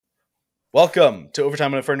Welcome to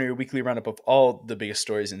Overtime Inferno, your weekly roundup of all the biggest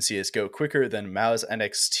stories in CSGO, quicker than Mao's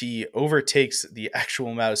NXT overtakes the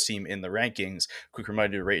actual Mao's team in the rankings. Quick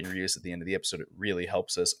reminder to rate and review us at the end of the episode. It really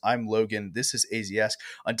helps us. I'm Logan. This is AZS.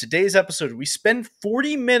 On today's episode, we spend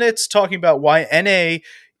 40 minutes talking about why NA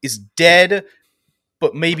is dead,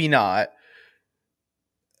 but maybe not.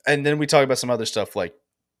 And then we talk about some other stuff like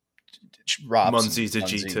Robs Munzie to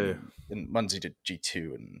G2. and Munzie to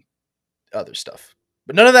G2 and other stuff.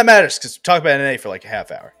 But none of that matters because we talk about NA for like a half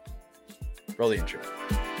hour. Roll the intro.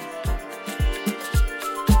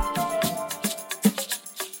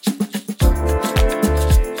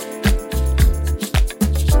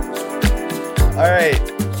 All right,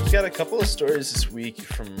 we've got a couple of stories this week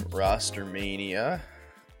from Roster Mania.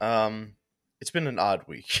 It's been an odd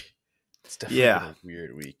week. It's definitely been a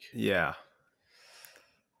weird week. Yeah,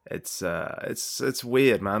 it's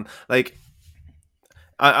weird, man. Like,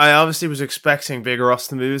 I obviously was expecting big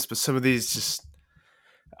roster moves, but some of these just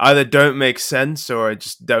either don't make sense or I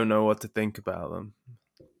just don't know what to think about them.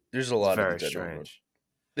 There's a lot of these. Strange.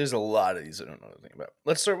 There's a lot of these I don't know what to think about.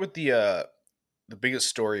 Let's start with the biggest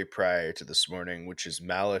story prior to this morning, which is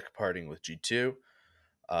Malik parting with G2.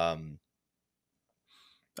 I'm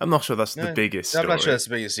not sure that's the biggest story. I'm not sure that's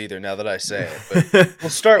the biggest either, now that I say it. But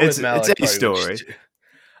we'll start with Malik. It's a story.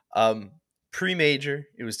 Pre-major,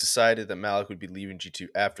 it was decided that Malik would be leaving G2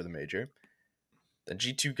 after the major. Then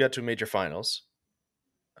G2 got to major finals.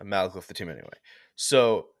 And Malik left the team anyway.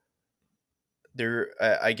 So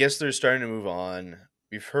I guess they're starting to move on.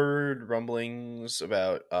 We've heard rumblings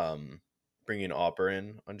about bringing Opera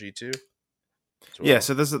in on G2. Well. Yeah,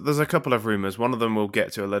 so there's a couple of rumors. One of them we'll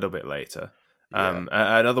get to a little bit later.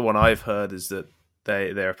 Another one I've heard is that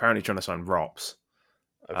they're apparently trying to sign Rops.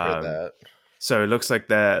 I've heard that. So it looks like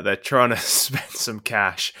they're trying to spend some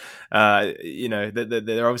cash.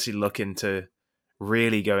 They're obviously looking to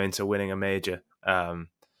really go into winning a major. And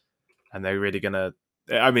they're really gonna.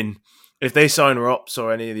 I mean, if they sign Rops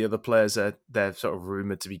or any of the other players that they're sort of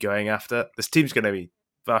rumored to be going after, this team's gonna be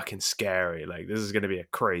fucking scary. Like, this is gonna be a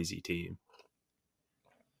crazy team.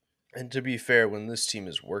 And to be fair, when this team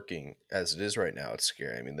is working as it is right now, it's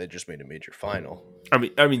scary. I mean, they just made a major final. I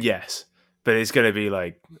mean, yes, but it's gonna be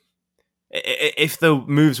like. If the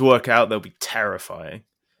moves work out, they'll be terrifying.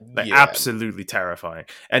 Absolutely terrifying.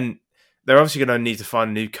 And they're obviously going to need to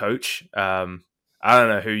find a new coach. I don't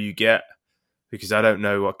know who you get because I don't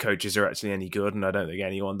know what coaches are actually any good, and I don't think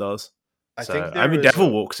anyone does.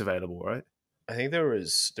 Devilwalk's available, right? I think there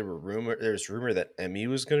was rumor that Emmy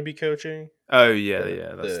was going to be coaching. Oh yeah,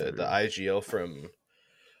 that's the IGL from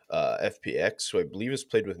FPX, who I believe has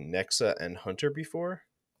played with Nexa and Hunter before.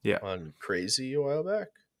 Yeah, on Crazy a while back.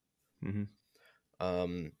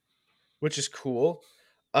 Mm-hmm. Which is cool.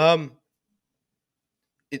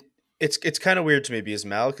 It's kind of weird to me because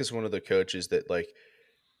Malik is one of the coaches that like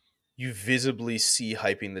you visibly see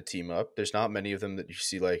hyping the team up. There's not many of them that you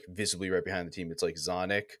see like visibly right behind the team. It's like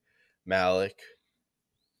Zonic, Malik.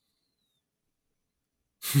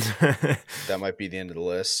 That might be the end of the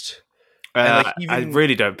list. I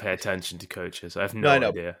really don't pay attention to coaches. I have no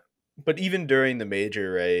idea. But even during the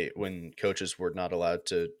major, right, when coaches were not allowed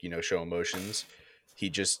to, show emotions, he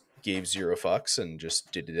just gave zero fucks and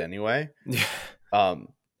just did it anyway. Yeah.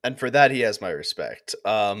 And for that, he has my respect.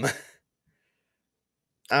 I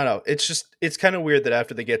don't know. It's kind of weird that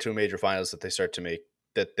after they get to a major finals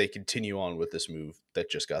that they continue on with this move that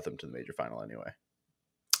just got them to the major final anyway.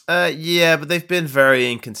 Yeah, but they've been very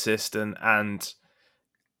inconsistent, and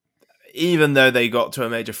even though they got to a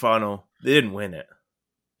major final, they didn't win it.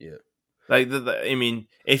 Yeah. Like, I mean,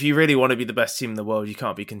 if you really want to be the best team in the world, you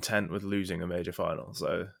can't be content with losing a major final.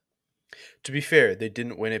 So, to be fair, they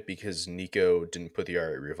didn't win it because Nico didn't put the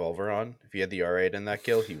R8 revolver on. If he had the R8 in that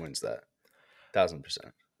kill, he wins that. 1000%.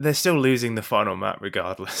 They're still losing the final map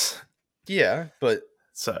regardless. Yeah, but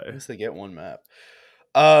so at least they get one map.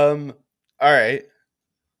 All right.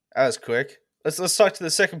 That was quick. Let's talk to the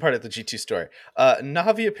second part of the G2 story.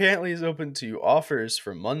 Navi apparently is open to offers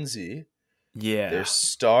for Munzie. Yeah. Their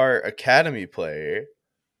star academy player.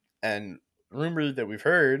 And rumor that we've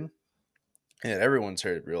heard, and everyone's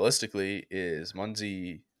heard realistically, is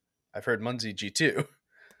Munzie. I've heard Munzie G2.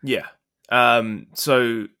 Yeah.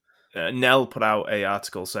 So Nell put out an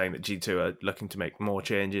article saying that G2 are looking to make more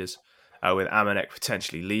changes, with Amanek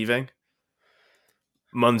potentially leaving.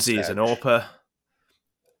 Munzie is an AWPer.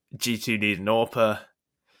 G2 need an AWPer.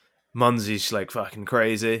 Munzie's like fucking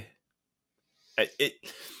crazy.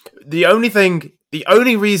 The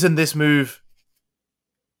only reason this move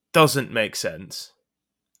doesn't make sense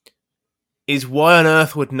is why on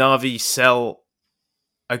earth would Na'Vi sell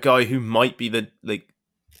a guy who might be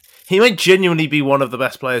he might genuinely be one of the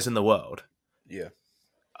best players in the world. Yeah.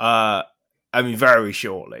 I mean, very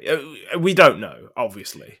shortly. We don't know,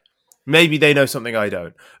 obviously. Maybe they know something I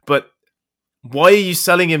don't. But why are you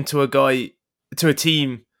selling him to a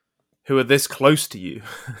team who are this close to you?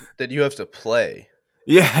 That you have to play.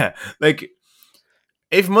 Yeah, like,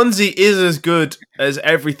 if Munzi is as good as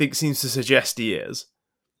everything seems to suggest he is,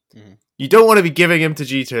 you don't want to be giving him to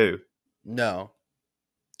G2. No.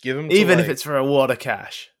 Give him Even to, if it's for a wad of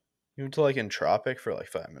cash. Give him to, Entropic for,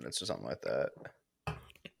 5 minutes or something like that.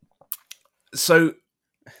 So,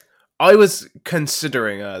 I was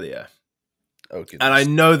considering earlier, and I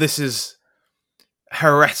know this is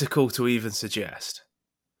heretical to even suggest,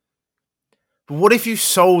 but what if you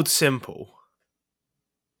sold Simple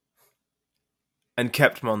and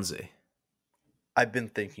kept Munzi? I've been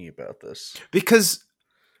thinking about this. Because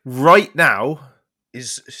right now,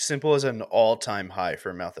 is Simple as an all-time high for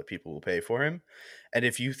amount that people will pay for him. And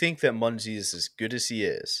if you think that Munzi is as good as he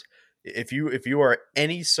is, if you are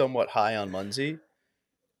any somewhat high on Munzi,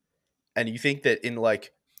 and you think that in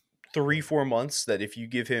 3-4 months that if you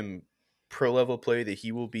give him pro level play that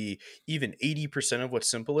he will be even 80% of what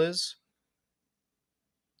Simple is,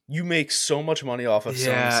 you make so much money off of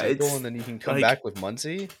selling Simple, and then you can come back with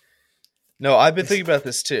Munzi. No, I've been thinking about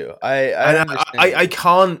this too. I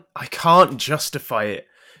can't justify it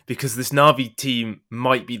because this Na'Vi team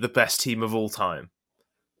might be the best team of all time.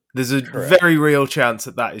 There's a very real chance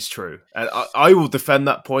that is true, and I will defend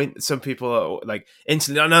that point. Some people are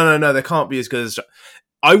instantly, no, they can't be as good as.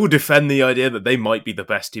 I will defend the idea that they might be the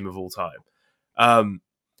best team of all time. I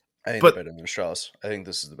think they're better than Strauss. I think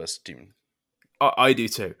this is the best team. I do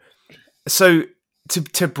too. So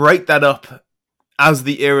to break that up as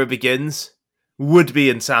the era begins would be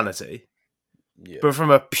insanity. Yeah. But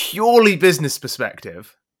from a purely business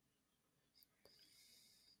perspective,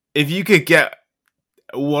 if you could get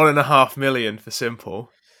 1.5 million for Simple,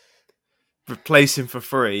 replace him for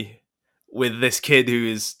free with this kid who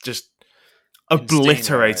is just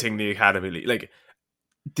obliterating the Academy League,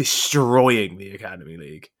 destroying the Academy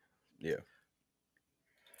League. Yeah.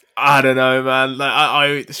 I don't know, man.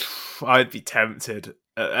 I'd be tempted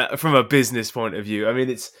from a business point of view. I mean,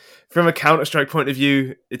 it's from a Counter-Strike point of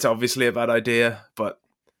view, it's obviously a bad idea, but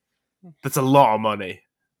that's a lot of money.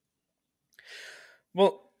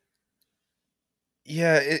 Well,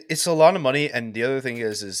 yeah, it's a lot of money, and the other thing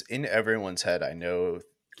is in everyone's head, I know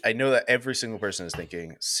that every single person is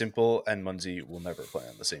thinking Simple and Munzi will never play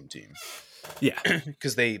on the same team. Yeah,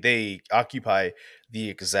 because they occupy the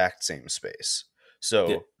exact same space.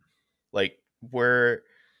 So, we're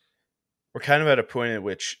kind of at a point at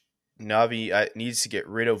which Na'Vi needs to get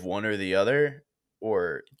rid of one or the other,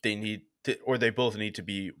 or they both need to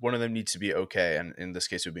be. One of them needs to be okay, and in this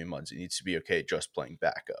case, it would be Munzi needs to be okay just playing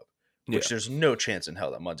backup. Which there's no chance in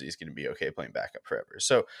hell that Munzi is going to be okay playing backup forever.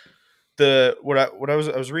 So what I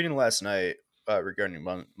was reading last night regarding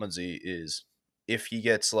Munzi is if he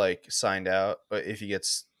gets signed out, if he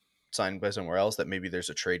gets signed by somewhere else, that maybe there's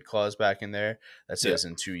a trade clause back in there that says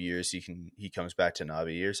in 2 years he comes back to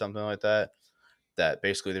Na'Vi or something like that. That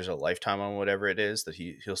basically there's a lifetime on whatever it is that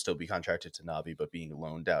he'll still be contracted to Na'Vi, but being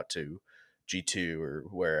loaned out to G2 or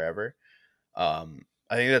wherever. I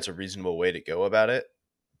think that's a reasonable way to go about it.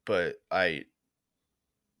 But I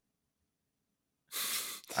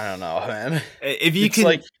don't know, man. If you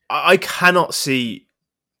can, I cannot see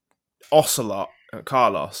Ocelot,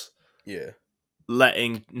 Carlos,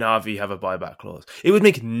 letting Na'Vi have a buyback clause. It would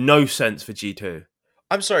make no sense for G2.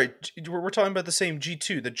 I'm sorry, we're talking about the same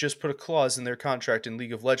G2 that just put a clause in their contract in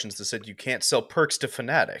League of Legends that said you can't sell perks to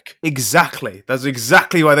Fnatic. Exactly. That's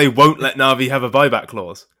exactly why they won't let Na'Vi have a buyback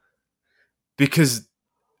clause. Because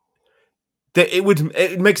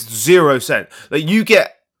it makes zero sense. You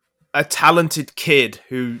get a talented kid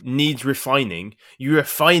who needs refining, you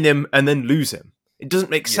refine him and then lose him. It doesn't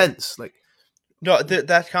make sense. No,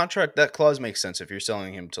 that contract, that clause makes sense if you're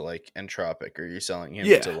selling him to Entropic, or you're selling him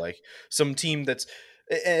to some team that's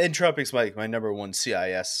Entropic's my number one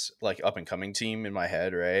CIS up and coming team in my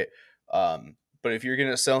head, right? But if you're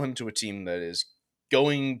gonna sell him to a team that is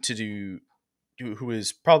going to who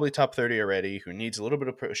is probably top 30 already, who needs a little bit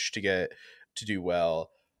of push to do well,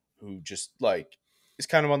 who just is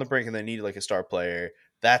kind of on the brink and they need a star player,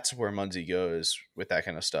 that's where Munzi goes with that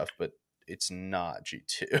kind of stuff. But it's not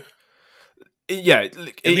G2. Yeah,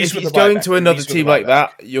 if he's going to another team like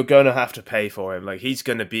that, you're going to have to pay for him. He's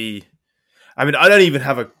going to be. I mean, I don't even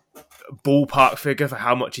have a ballpark figure for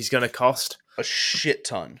how much he's going to cost. A shit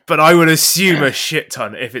ton. But I would assume a shit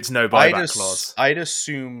ton if it's no buyback clause. I'd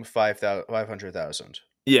assume 500,000.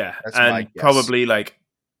 Yeah, that's and probably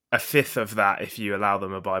a fifth of that if you allow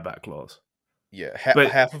them a buyback clause. Yeah,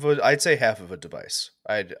 But half of a. I'd say half of a device.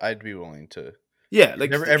 I'd be willing to. yeah,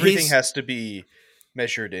 like Everything has to be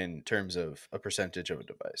measured in terms of a percentage of a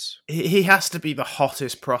device. he has to be the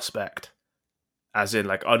hottest prospect, as in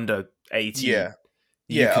like under 18 Yeah,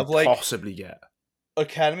 you yeah. Of could like possibly get.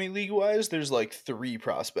 Academy League wise, there's like three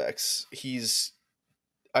prospects.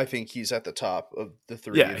 I think he's at the top of the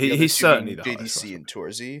three. Yeah, The other he's two certainly being the hottest JDC and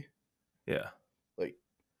prospect. Torzy. Yeah, Like,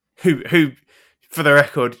 who, for the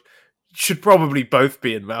record, should probably both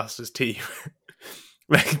be in Masters team,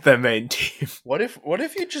 like their main team. what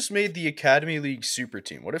if you just made the Academy League super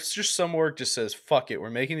team? What if just some org just says, "Fuck it, we're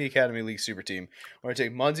making the Academy League super team. We're gonna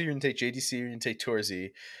take Munzie, we're gonna take JDC, we're gonna take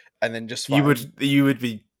Torzy, and then just find You would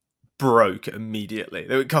be broke immediately.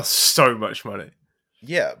 It would cost so much money.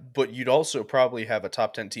 yeah." But you'd also probably have a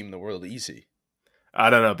top 10 team in the world easy. I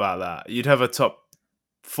don't know about that. You'd have a top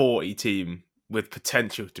 40 team with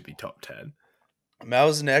potential to be top 10.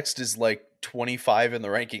 Mao's next is like 25 in the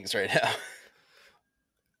rankings right now.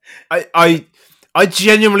 I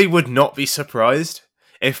genuinely would not be surprised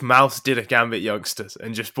if Mouse did a Gambit Youngsters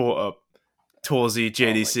and just brought up Torzy,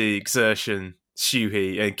 JDC, Exertion,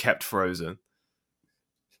 Shuhei, and kept Frozen.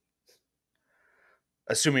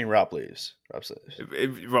 Assuming Rob leaves. Rops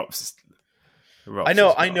I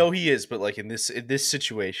know he is, but like in this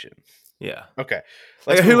situation. Yeah. Okay.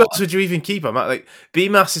 Like, who else would you even keep on? Like,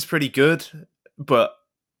 BMAS is pretty good, but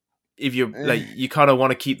if you're like, you kind of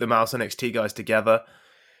want to keep the Mouse and NXT guys together.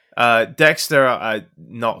 Dexter, I'm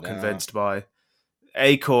not convinced by.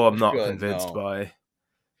 Acor, I'm not convinced by.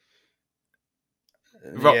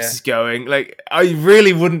 Rops is going. Like, I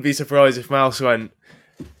really wouldn't be surprised if Mouse went,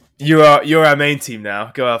 You're our main team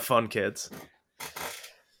now. Go have fun, kids.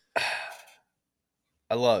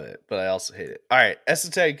 I love it, but I also hate it. All right,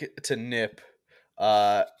 Esoteg to Nip.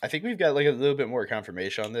 I think we've got like a little bit more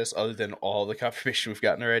confirmation on this, other than all the confirmation we've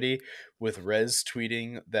gotten already, with Rez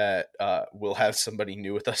tweeting that we'll have somebody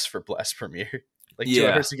new with us for Blast Premiere like 2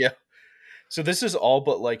 hours ago. So this is all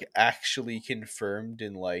but like actually confirmed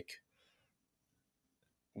in like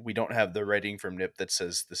we don't have the writing from Nip that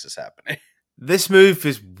says this is happening. This move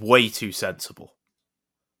is way too sensible.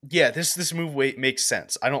 Yeah, this move makes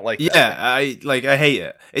sense. I don't like that. Yeah, I hate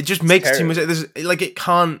it. It just makes terrible. Too much. Like it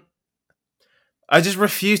can't. I just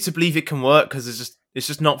refuse to believe it can work because it's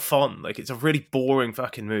just not fun. Like it's a really boring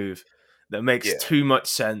fucking move that makes too much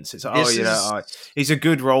sense. It's like, he's a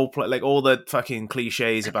good role player. Like all the fucking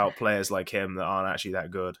cliches about players like him that aren't actually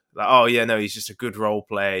that good. Like he's just a good role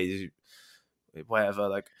player. Whatever.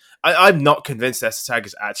 Like I'm not convinced Esoteg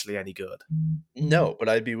is actually any good. No, but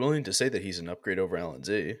I'd be willing to say that he's an upgrade over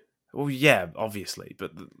LNZ. Well, yeah, obviously,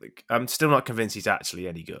 but like I'm still not convinced he's actually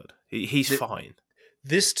any good. He's fine.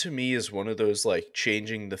 This to me is one of those like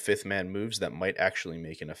changing the fifth man moves that might actually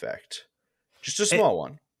make an effect. Just a small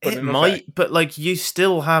one. But it might, but like you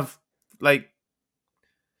still have like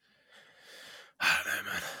I don't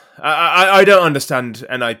know, man. I don't understand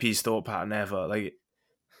NIP's thought pattern ever. Like,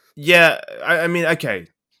 yeah, I mean, okay,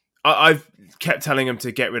 I've kept telling him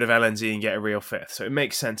to get rid of LNZ and get a real fifth, so it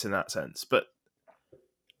makes sense in that sense. But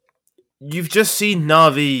you've just seen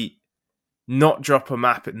Na'Vi not drop a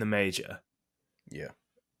map in the major. Yeah.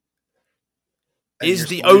 Is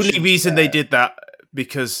the only reason they did that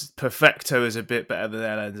because Perfecto is a bit better than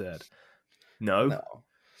LNZ? No.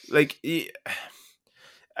 Like,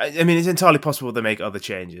 I mean, it's entirely possible they make other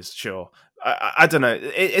changes, sure. I don't know.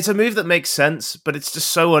 It's a move that makes sense, but it's just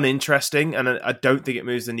so uninteresting, and I don't think it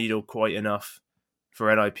moves the needle quite enough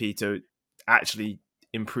for NIP to actually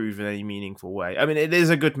improve in any meaningful way. I mean, it is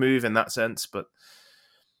a good move in that sense, but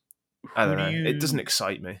I don't know. It doesn't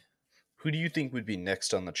excite me. Who do you think would be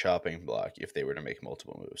next on the chopping block if they were to make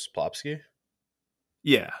multiple moves? Plopsky?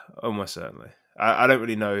 Yeah, almost certainly. I don't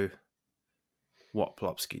really know what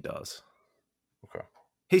Plopsky does. Okay.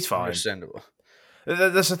 He's fine. Understandable.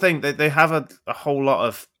 That's the thing. They have a whole lot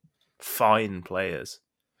of fine players.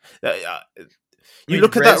 You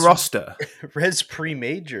look at that roster. Rez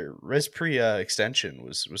pre-major, Rez pre-extension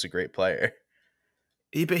was a great player.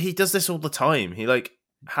 But he does this all the time. He like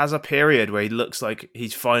has a period where he looks like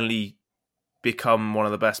he's finally become one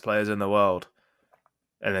of the best players in the world,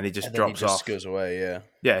 and then he just drops off. Goes away.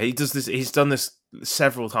 Yeah. He does this. He's done this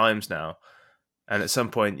several times now, and at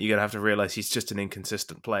some point you're gonna have to realize he's just an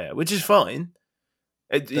inconsistent player, which is fine.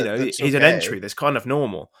 He's an entry. That's kind of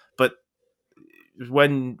normal. But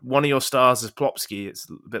when one of your stars is Plopsky, it's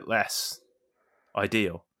a bit less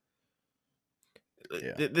ideal.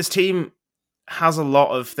 Yeah. This team has a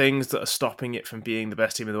lot of things that are stopping it from being the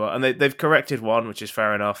best team in the world, and they've corrected one, which is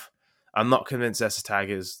fair enough. I'm not convinced Esoteg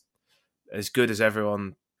is as good as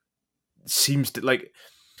everyone seems to like.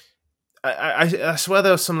 I swear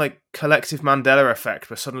there was some like collective Mandela effect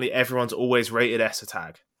where suddenly everyone's always rated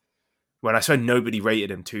Esatag, when I swear nobody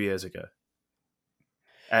rated him 2 years ago.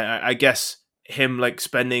 And I guess him like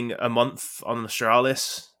spending a month on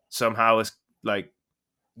Astralis somehow is like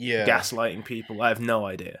gaslighting people. I have no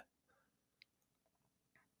idea.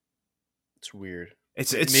 It's weird.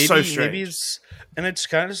 It's maybe, so strange. Maybe and it's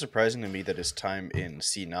kind of surprising to me that his time in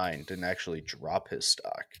C9 didn't actually drop his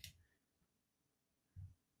stock.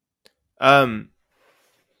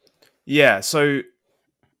 Yeah, so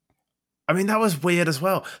I mean that was weird as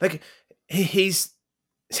well. Like he's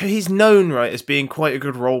known, right, as being quite a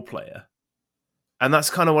good role player. And that's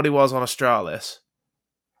kind of what he was on Astralis.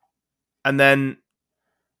 And then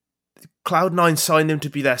Cloud9 signed him to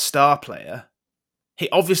be their star player. He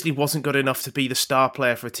obviously wasn't good enough to be the star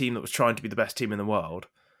player for a team that was trying to be the best team in the world.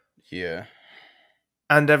 Yeah.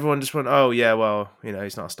 And everyone just went, oh, yeah, well, you know,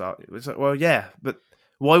 he's not a star. It was like, well, yeah, but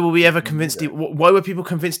why were we ever convinced why were people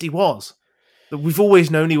convinced he was? We've always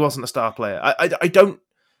known he wasn't a star player. I don't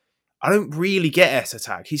really get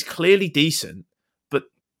Esatag. He's clearly decent, but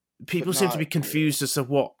people seem to be confused as to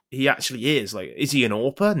what he actually is. Like, is he an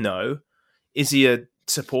AWPer? No. Is he a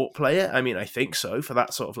support player? I mean, I think so for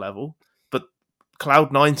that sort of level. But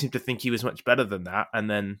Cloud9 seemed to think he was much better than that, and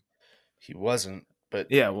then he wasn't. But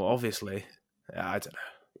yeah, well, obviously, I don't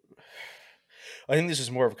know. I think this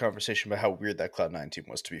is more of a conversation about how weird that Cloud9 team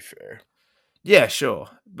was, to be fair. Yeah, sure,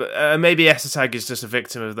 but maybe Esatag is just a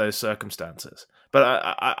victim of those circumstances. But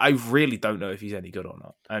I really don't know if he's any good or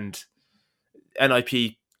not. And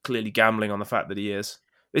NIP clearly gambling on the fact that he is.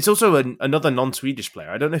 It's also another non-Swedish player.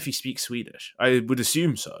 I don't know if he speaks Swedish. I would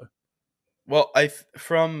assume so. Well,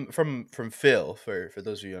 from Phil, for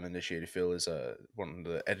those of you uninitiated, Phil is one of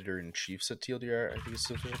the editor-in-chiefs at TLDR. I think it's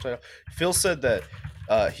the official title. Phil said that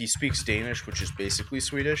he speaks Danish, which is basically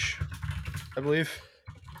Swedish, I believe.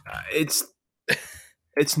 It's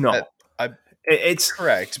not. It's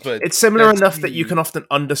correct, but it's similar enough that you can often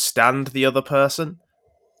understand the other person,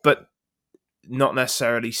 but not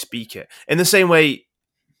necessarily speak it. In the same way,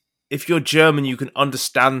 if you're German, you can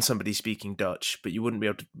understand somebody speaking Dutch, but you wouldn't be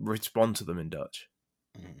able to respond to them in Dutch.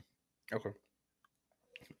 Okay.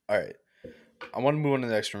 All right. I want to move on to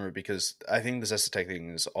the next rumor because I think this Esatag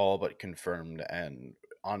thing is all but confirmed, and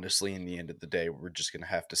honestly, in the end of the day, we're just going to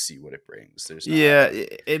have to see what it brings.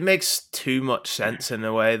 It makes too much sense in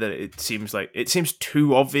a way that it seems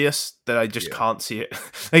too obvious that I just can't see it.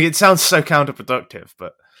 Like, it sounds so counterproductive,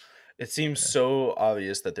 but it seems so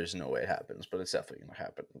obvious that there's no way it happens, but it's definitely going to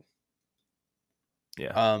happen.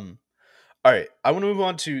 Yeah. All right. I want to move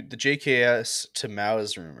on to the JKS to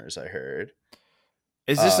MOUZ rumors I heard.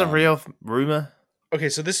 Is this a real rumor? Okay,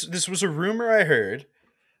 so this was a rumor I heard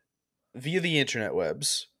via the internet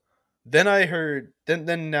webs. Then I heard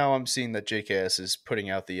then now I'm seeing that JKS is putting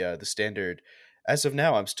out the standard. As of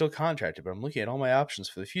now, I'm still contracted, but I'm looking at all my options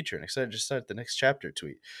for the future and excited to start the next chapter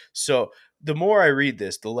tweet. So the more I read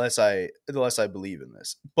this, the less I believe in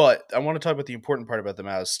this. But I want to talk about the important part about the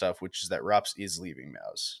MOUZ stuff, which is that Rops is leaving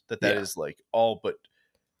MOUZ. That is like all but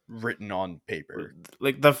written on paper.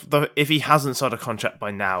 Like the if he hasn't signed a contract by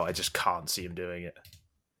now, I just can't see him doing it.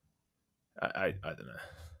 I don't know.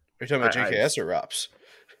 Are you talking about JKS or Rops?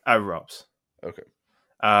 Rops. Okay.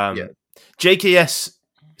 JKS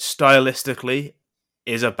stylistically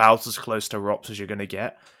is about as close to Rops as you're going to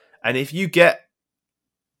get, and if you get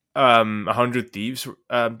 100 Thieves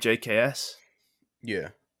JKS,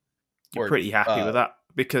 you're pretty happy with that,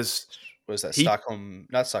 because was that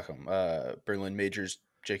Berlin Majors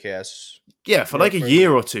JKS? Yeah, for like a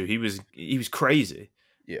year or two, he was crazy.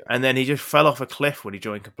 Yeah, and then he just fell off a cliff when he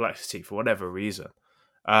joined Complexity for whatever reason.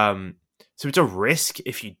 So it's a risk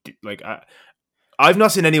if you do, like. I've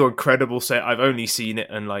not seen anyone credible say. I've only seen it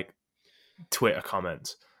in like Twitter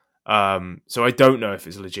comments. So I don't know if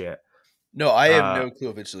it's legit. No, I have no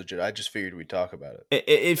clue if it's legit. I just figured we'd talk about it.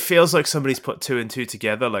 It feels like somebody's put 2 and 2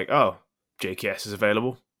 together. Like, oh, JKS is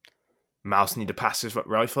available. MOUZ need a passive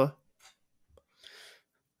rifler.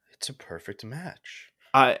 It's a perfect match.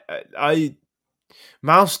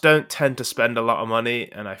 MOUZ don't tend to spend a lot of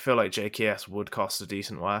money, and I feel like JKS would cost a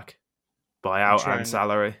decent whack, buyout and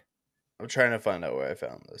salary. I'm trying to find out where I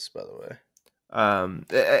found this, by the way.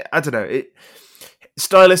 I don't know.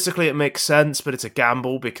 Stylistically, it makes sense, but it's a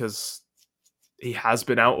gamble because he has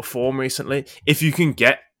been out of form recently. If you can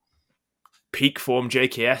get peak form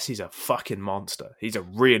JKS, he's a fucking monster. He's a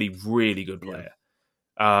really, really good player.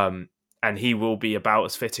 Yeah. And he will be about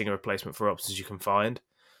as fitting a replacement for Rops as you can find.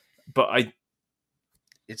 But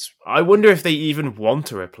I wonder if they even want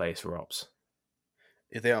to replace Rops.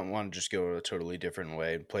 if they don't want to just go a totally different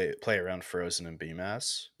way and play around Frozen and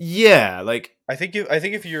BMAS. Yeah, like I think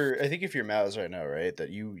if you're Mouse right now, right, that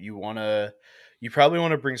you probably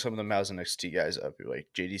want to bring some of the Mouse and XT guys up, like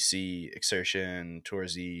JDC, Exertion,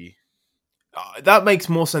 Torzy. that makes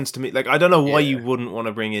more sense to me. Like I don't know why you Yeah, wouldn't want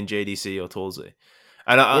to bring in JDC or Torzy.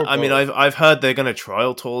 And or I mean, both. I've heard they're going to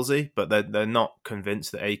trial Torzy, but they're not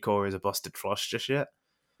convinced that Acor is a busted flush just yet.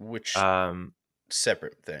 Which Um,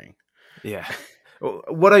 separate thing. yeah.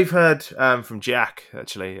 What I've heard from Jack,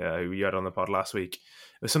 actually, who you had on the pod last week,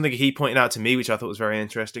 was something he pointed out to me, which I thought was very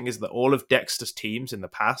interesting, is that all of Dexter's teams in the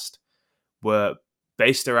past were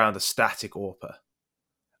based around a static AWPer.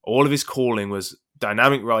 All of his calling was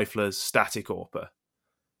dynamic riflers, static AWPer.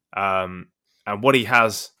 And what he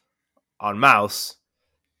has on Mouse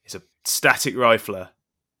is a static rifler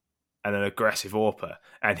and an aggressive AWPer,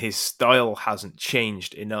 and his style hasn't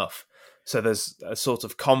changed enough. So there's a sort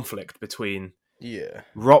of conflict between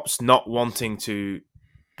Rops not wanting to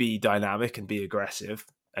be dynamic and be aggressive,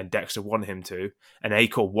 and Dexter want him to, and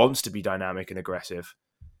Acor wants to be dynamic and aggressive,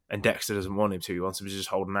 and Dexter doesn't want him to. He wants him to just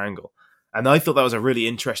hold an angle. And I thought that was a really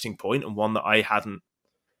interesting point, and one that I hadn't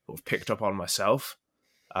sort of picked up on myself,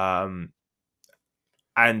 and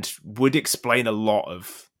would explain a lot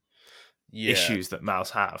of issues that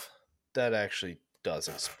Mouse have. That actually does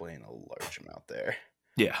explain a large amount there.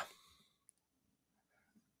 Yeah.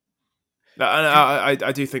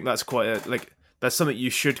 I do think that's quite that's something you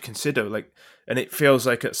should consider, and it feels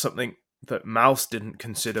like it's something that Mouse didn't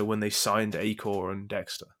consider when they signed Acor and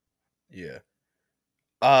Dexter. Yeah.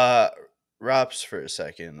 Raps for a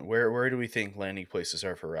second. Where do we think landing places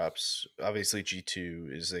are for Raps? Obviously,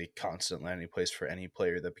 G2 is a constant landing place for any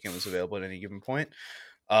player that becomes available at any given point.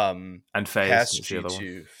 And FaZe past is the other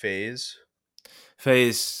G2, one.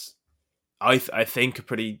 FaZe, I think are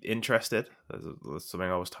pretty interested. That's something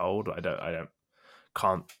I was told. I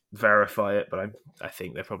can't verify it, but I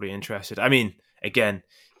think they're probably interested. I mean, again,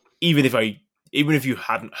 even if you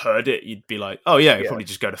hadn't heard it, you'd be like, oh yeah, you'd probably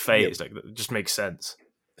just go to FaZe. Like, it just makes sense.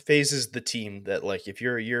 FaZe is the team that, like, if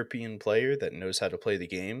you're a European player that knows how to play the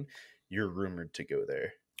game, you're rumored to go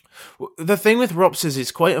there. Well, the thing with Rops is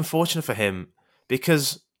it's quite unfortunate for him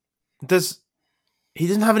because he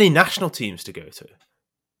doesn't have any national teams to go to.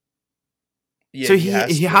 Yeah, so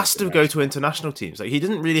he has to go to international teams. Like, he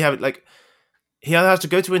doesn't really have like he either has to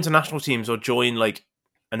go to international teams or join like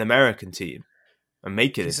an American team and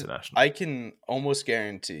make it international. I can almost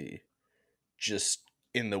guarantee, just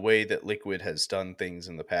in the way that Liquid has done things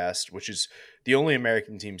in the past, which is the only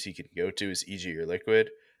American teams he can go to is EG or Liquid.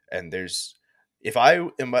 And if I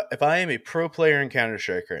am a pro player in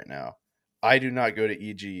Counter-Strike right now, I do not go to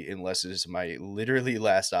EG unless it is my literally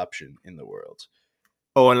last option in the world.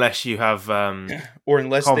 Or unless you have or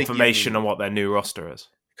unless confirmation on what their new roster is.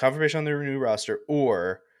 Confirmation on their new roster,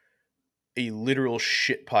 or a literal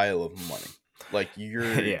shit pile of money. Like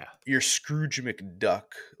you're Scrooge McDuck,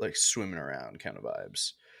 like swimming around kind of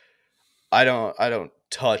vibes. I don't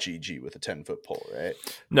touch EG with a 10-foot pole, right?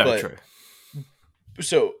 No, but, true.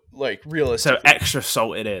 So like realistically, so extra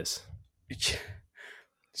salt it is.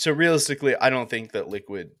 So realistically, I don't think that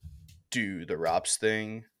Liquid do the Rops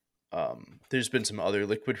thing. There's been some other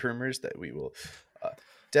Liquid rumors that we will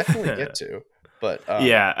definitely get to. But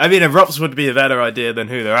yeah, I mean, Rops would be a better idea than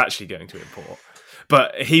who they're actually going to import.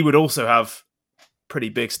 But he would also have pretty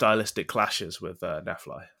big stylistic clashes with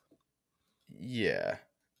Nefly. Yeah.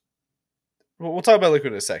 Well, we'll talk about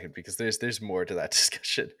Liquid in a second because there's more to that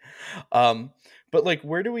discussion. But like,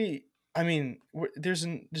 where do we? I mean, there's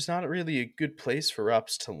not really a good place for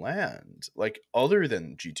Rops to land, like other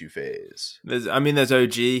than G2 FaZe. There's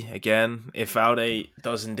OG again. If Valde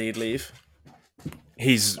does indeed leave,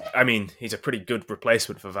 he's a pretty good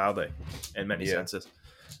replacement for Valde in many senses.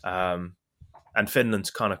 And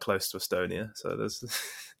Finland's kind of close to Estonia, so there's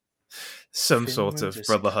some sort of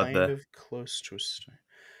brotherhood there. Close to Estonia.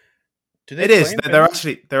 It is.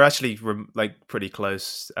 They're actually like pretty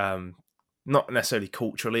close. Not necessarily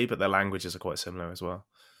culturally, but their languages are quite similar as well.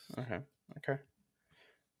 Okay.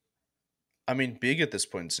 I mean, big at this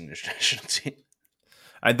point is an international team.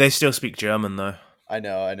 And they still speak German, though. I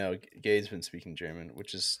know. Gabe's been speaking German,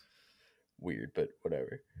 which is weird, but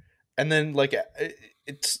whatever. And then, like,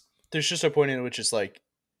 there's just a point in which it's like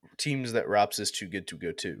teams that Rops is too good to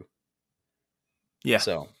go to. Yeah.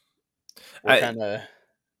 So we're kind of.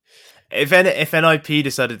 If NIP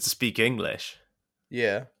decided to speak English,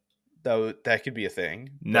 yeah, that could be a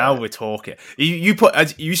thing. Now we're talking. You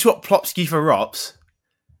swap Plopsky for Rops.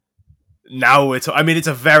 Now we're talking. I mean, it's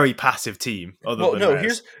a very passive team.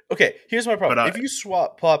 Here's my problem. If you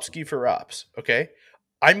swap Plopsky for Rops, okay,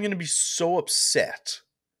 I'm gonna be so upset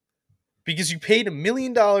because you paid $1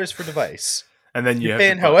 million for Device. And then You're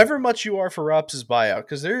paying however much you are for Robs' buyout,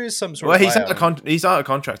 because there is some sort of he's buyout. He's out of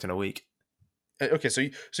contract in a week. Okay, so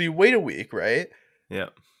you wait a week, right? Yeah.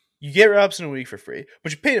 You get Robson a week for free,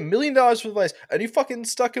 but you paid $1 million for the Device, and you fucking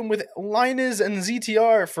stuck him with Linus and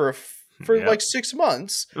ZTR for like 6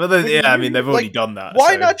 months. Well, they've already done that.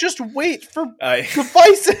 Why not just wait for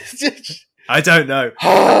Devices? I don't know.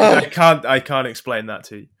 I can't explain that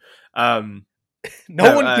to you.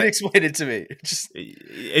 No one can explain it to me.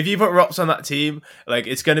 If you put Rops on that team, like,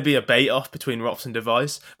 it's going to be a bait-off between Rops and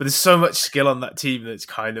Device, but there's so much skill on that team that it's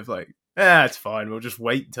kind of like, it's fine. We'll just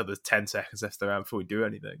wait until there's 10 seconds left around before we do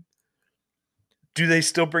anything. Do they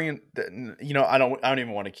still bring in? I don't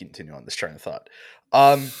even want to continue on this train of thought.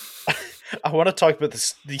 I want to talk about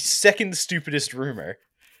the second stupidest rumor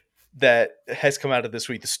that has come out of this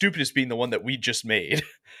week. The stupidest being the one that we just made.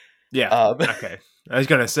 Yeah. Okay. I was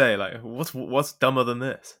gonna say, like, what's dumber than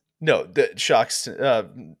this? No, the Shocks,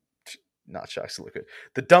 not Shocks to Liquid.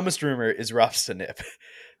 The dumbest rumor is Robs to Nip.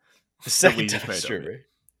 The second dumbest rumor.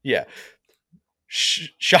 Yeah.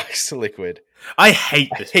 Shocks to Liquid. I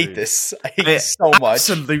hate this. I hate this so much.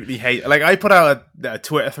 Absolutely hate. Like, I put out a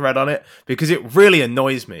Twitter thread on it because it really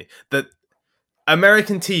annoys me that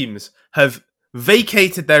American teams have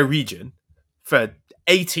vacated their region for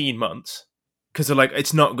 18 months because they're like,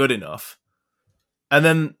 it's not good enough. And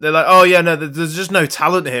then they're like, oh yeah, no, there's just no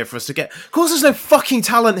talent here for us to get. Of course there's no fucking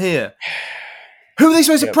talent here. Who are they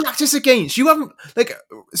supposed to practice against? You haven't, like,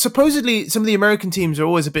 supposedly some of the American teams are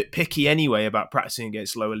always a bit picky anyway about practicing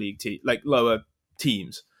against lower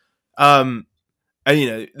teams. And,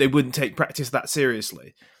 they wouldn't take practice that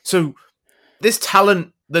seriously. So this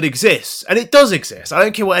talent that exists, and it does exist, I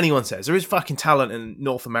don't care what anyone says, there is fucking talent in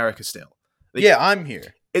North America still. Like, yeah, I'm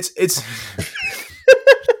here. It's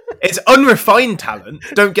it's unrefined talent,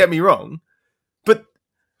 don't get me wrong, but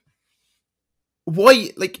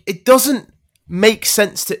why, like, it doesn't make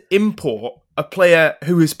sense to import a player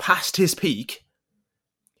who is past his peak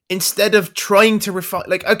instead of trying to refine.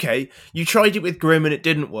 Like, okay, you tried it with Grim and it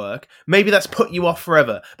didn't work. Maybe that's put you off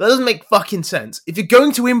forever. But that doesn't make fucking sense. If you're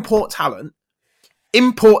going to import talent,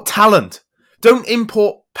 import talent. Don't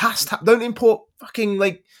import don't import fucking,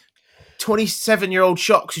 like, 27-year-old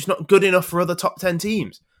Shocks who's not good enough for other top 10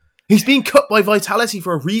 teams. He's being cut by Vitality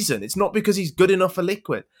for a reason. It's not because he's good enough for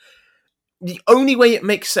Liquid. The only way it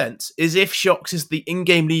makes sense is if Shocks is the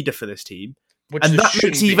in-game leader for this team, and that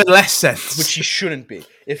makes even less sense. Which he shouldn't be.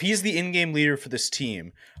 If he's the in-game leader for this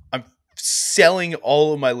team, I'm selling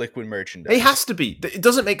all of my Liquid merchandise. He has to be. It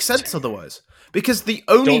doesn't make sense otherwise. Because the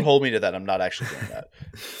only... Don't hold me to that. I'm not actually doing that.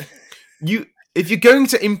 If you're going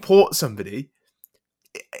to import somebody,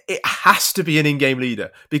 it has to be an in-game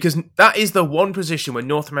leader, because that is the one position where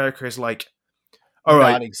North America is like, all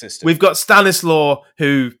right, we've got Stanislaw,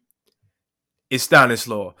 who is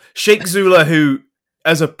Stanislaw. Sheikh Zula, who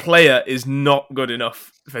as a player is not good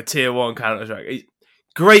enough for tier 1 Counter-Strike.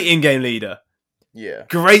 Great in-game leader. Yeah.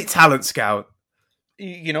 Great talent scout.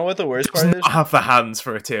 You know what the worst part is? Not have the hands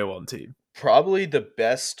for a tier 1 team. Probably the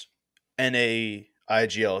best NA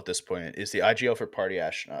IGL at this point is the IGL for Party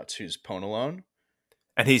Astronauts, who's Ponalone.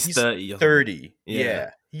 And he's 30. 30.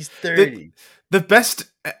 Yeah. He's 30. The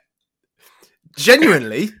best...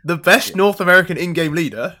 Genuinely, the best North American in-game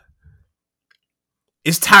leader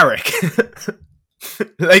is Tarek.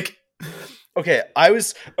 Like... Okay,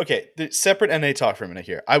 the separate NA talk for a minute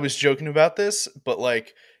here. I was joking about this, but,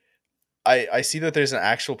 like, I see that there's an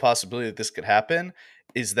actual possibility that this could happen,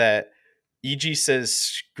 is that EG says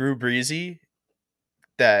screw Breezy,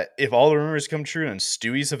 that if all the rumors come true and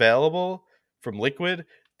Stewie's available from Liquid,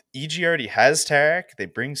 EG already has Tarek, they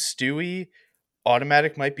bring Stewie,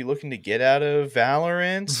 Automatic might be looking to get out of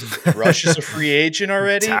Valorant, Rush is a free agent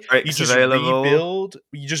already, Tarek's available.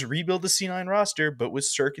 You just rebuild the C9 roster, but with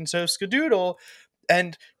Cirque and Skadoodle,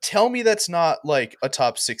 and tell me that's not, like, a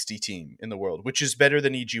top 60 team in the world, which is better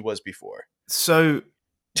than EG was before. So,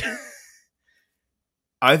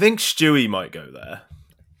 I think Stewie might go there.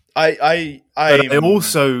 I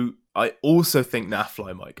also think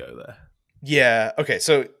Nafly might go there. Yeah. Okay.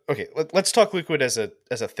 Let's talk Liquid as a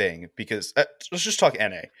thing, because let's just talk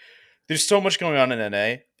NA. There's so much going on in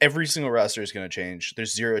NA. Every single roster is going to change.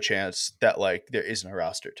 There's zero chance that, like, there isn't a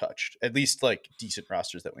roster touched. At least, like, decent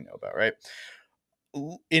rosters that we know about, right?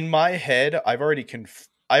 In my head, I've already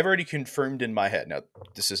confirmed in my head. Now,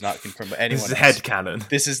 this is not confirmed by anyone. This is headcanon.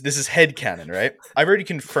 This is headcanon, right? I've already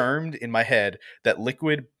confirmed in my head that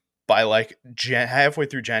Liquid by, like, halfway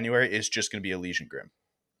through January is just going to be Elysian Grim.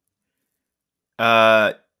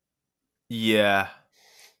 Yeah.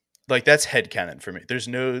 Like, that's headcanon for me. There's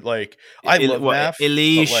no, like, I love Naf.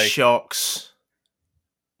 Elise, like, Shocks.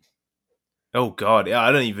 Oh god, yeah,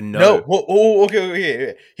 I don't even know. No. Well, oh,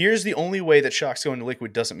 okay. Here's the only way that Shock's going to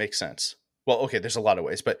liquid doesn't make sense. Well, okay, there's a lot of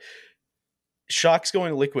ways, but Shock's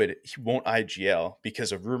going to liquid, he won't IGL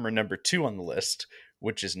because of rumor number 2 on the list,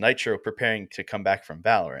 which is Nitro preparing to come back from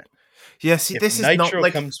Valorant. Yeah, see, If this is Nitro not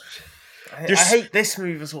like comes, I hate this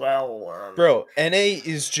move as well, bro. NA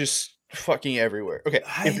is just fucking everywhere. Okay,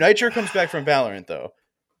 if I Nitro comes back from Valorant though,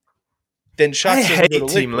 then Shock doesn't hate go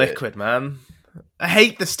to Team Liquid, man. I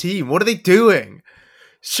hate this team. What are they doing?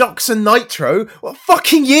 Shocks and Nitro? What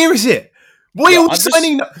fucking year is it? Why are we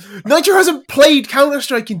signing? Nitro hasn't played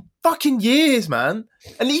Counter-Strike in fucking years, man.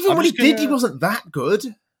 And even when he did, he wasn't that good.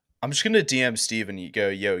 I'm just gonna DM Steve and go,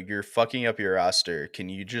 yo, you're fucking up your roster. Can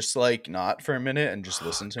you just like not for a minute and just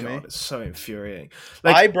listen to me? It's so infuriating.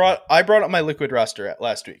 Like, I brought up my liquid roster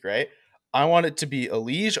last week, right? I want it to be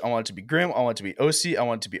Elige, I want it to be Grim, I want it to be OC, I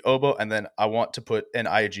want it to be Obo, and then I want to put an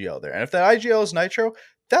IGL there. And if that IGL is Nitro,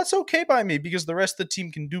 that's okay by me because the rest of the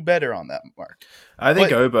team can do better on that mark. I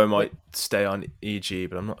think Obo might stay on EG,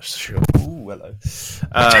 but I'm not sure. Ooh, hello.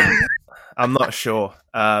 I'm not sure.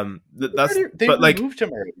 They removed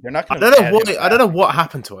him already. They're not. I don't know what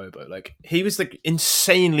happened to Obo. Like he was like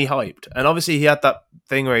insanely hyped, and obviously he had that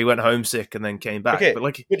thing where he went homesick and then came back. Okay,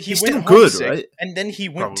 but he's still good, right? And then he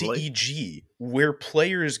went to EG, where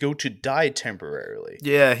players go to die temporarily.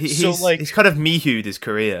 Yeah, he's kind of Miho'd his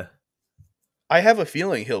career. I have a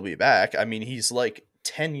feeling he'll be back. I mean, he's like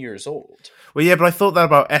 10 years old. Well, yeah, but I thought that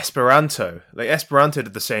about Esperanto. Like, Esperanto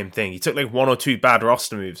did the same thing. He took, like, 1 or 2 bad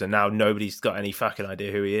roster moves, and now nobody's got any fucking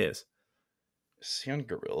idea who he is. Is he on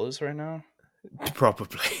Gorillas right now?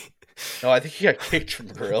 Probably. No, I think he got kicked from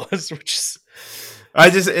Gorillas, which is...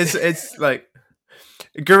 It's like...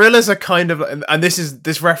 Gorillas are kind of... And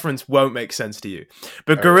this reference won't make sense to you.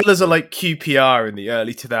 But Gorillas are like QPR in the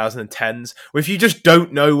early 2010s. Where if you just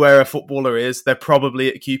don't know where a footballer is, they're probably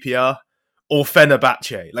at QPR. Or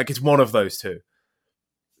Fenerbahce. Like, it's one of those two.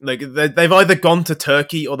 Like, they've either gone to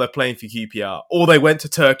Turkey or they're playing for QPR. Or they went to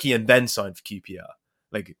Turkey and then signed for QPR.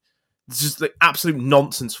 Like, it's just like absolute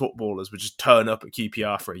nonsense footballers would just turn up at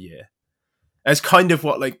QPR for a year. And it's kind of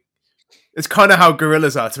what, like... It's kind of how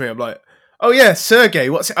Gorillas are to me. I'm like, oh yeah, Sergey,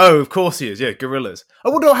 oh, of course he is. Yeah, Gorillas. I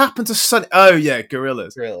wonder what happened to Sunny... Oh yeah,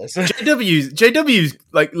 Gorillas. JW's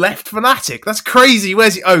like left Fnatic. That's crazy.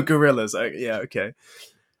 Where's he? Oh, Gorillas. Yeah, okay.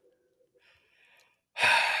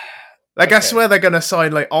 Like, okay. I swear they're going to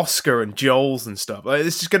sign, like, Oscar and Joels and stuff. Like,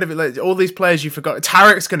 it's just going to be, like, all these players you forgot.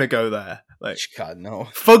 Tarek's going to go there. Like, God, no.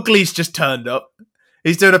 Fugly's just turned up.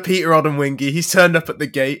 He's doing a Peter Odemwingie. He's turned up at the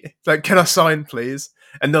gate. It's like, can I sign, please?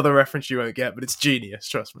 Another reference you won't get, but it's genius,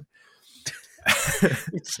 trust me.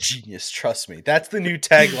 It's genius, trust me. That's the new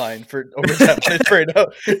tagline for Overtime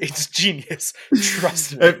Inferno. It's genius,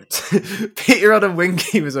 trust me. Peter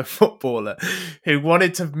Odemwingie was a footballer who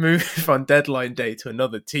wanted to move on deadline day to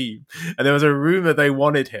another team, and there was a rumor they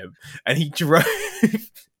wanted him, and he drove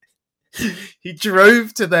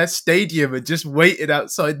to their stadium and just waited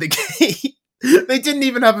outside the gate. They didn't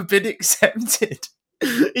even have a bid accepted.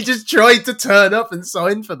 He just tried to turn up and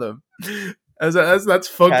sign for them. As that's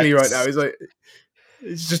Fugly right now.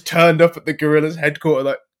 He's just turned up at the Gorillas headquarters.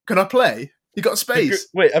 Like, can I play? You got space?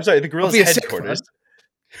 Wait, I'm sorry. The Gorillas headquarters.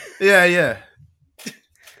 Yeah.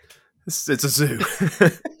 It's a zoo.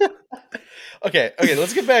 Okay.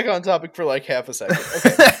 Let's get back on topic for like half a second.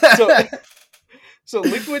 Okay, so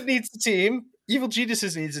Liquid needs a team. Evil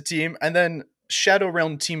Geniuses needs a team, and then Shadow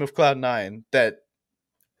Realm team of Cloud9 that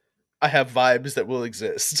I have vibes that will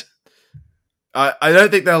exist. I don't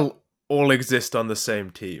think they'll all exist on the same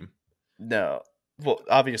team. No. Well,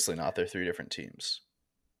 obviously not. They're 3 different teams.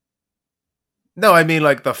 No, I mean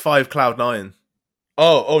like the 5 Cloud9.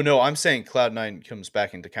 Oh no, I'm saying Cloud9 comes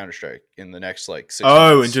back into Counter-Strike in the next like 6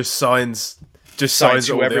 months. And just signs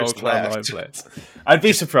all the old Cloud9 players. I'd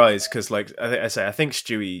be surprised because like I think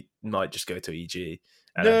Stewie might just go to EG.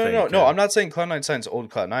 No, I'm not saying Cloud9 signs old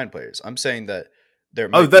Cloud9 players. I'm saying that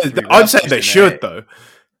I'm saying they should though.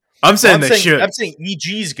 I'm saying they should. I'm saying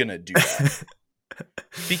EG's gonna do that.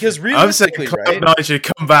 Because realistically, I'm saying Cloud9 should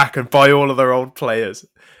come back and buy all of their old players.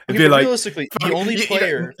 And be like, realistically, the only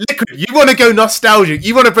player... Liquid, you want to go nostalgic.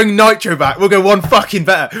 You want to bring Nitro back. We'll go one fucking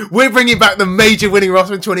better. We're bringing back the major winning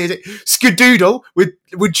roster in 2018. Skadoodle,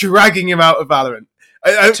 we're dragging him out of Valorant.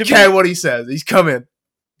 I don't care what he says. He's coming.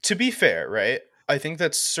 To be fair, right? I think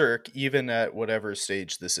that Cirque, even at whatever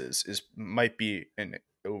stage this is might be an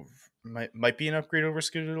upgrade over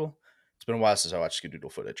Skadoodle. It's been a while since I watched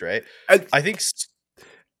Skadoodle footage, right? I think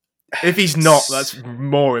if he's not, that's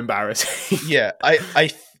more embarrassing. Yeah, I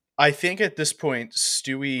think at this point,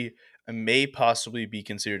 Stewie may possibly be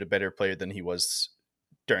considered a better player than he was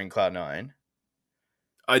during Cloud9.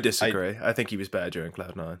 I disagree. I think he was better during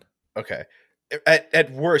Cloud9. Okay.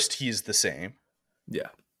 At worst, he's the same. Yeah.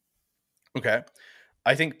 Okay.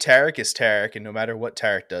 I think Tarek is Tarek, and no matter what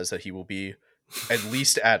Tarek does, that he will be at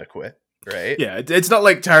least adequate, right? Yeah, it's not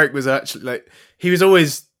like Tarek was actually like he was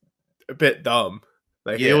always a bit dumb.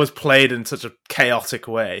 Like he always played in such a chaotic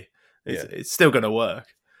way. It's still gonna work.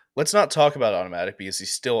 Let's not talk about Automatic because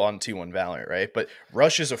he's still on T1 Valorant, right? But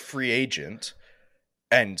Rush is a free agent,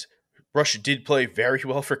 and Rush did play very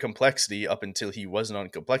well for Complexity up until he wasn't on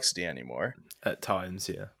Complexity anymore. At times,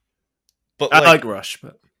 yeah. But I like Rush,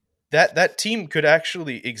 but that team could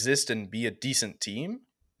actually exist and be a decent team,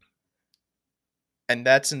 and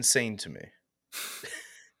that's insane to me.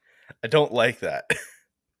 I don't like that.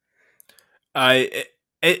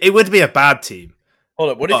 It would be a bad team.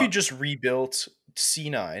 Hold up, what if you just rebuilt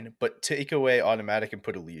C9 but take away Automatic and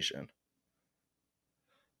put Elysian?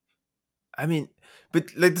 I mean, but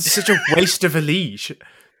like, it's such a waste of Elige.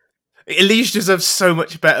 Elige deserves so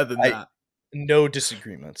much better than that. No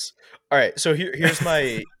disagreements. All right, so here's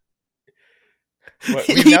my.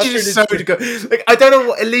 Elige is so good. Like, I don't know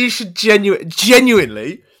what Elige should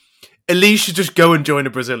genuinely. Elige should just go and join a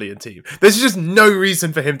Brazilian team. There's just no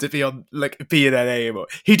reason for him to be on be in NA anymore.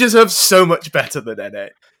 He deserves so much better than NA.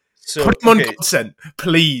 So put him on consent,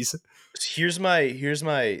 please. Here's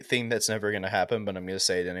my thing that's never gonna happen, but I'm gonna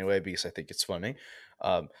say it anyway because I think it's funny.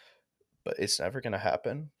 But it's never gonna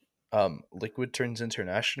happen. Liquid turns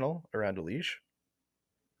international around Elige.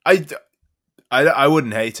 I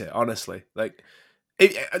wouldn't hate it, honestly. Like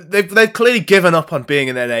they've clearly given up on being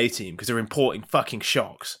an NA team because they're importing fucking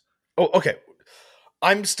shocks. Oh, okay.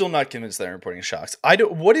 I'm still not convinced they're importing shocks.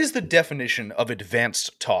 What is the definition of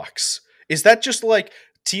advanced talks? Is that just like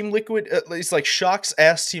Team Liquid? It's like Shocks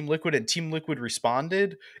asked Team Liquid and Team Liquid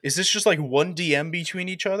responded. Is this just like one DM between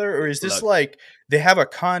each other, or is this like they have a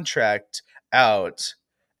contract out,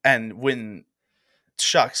 and when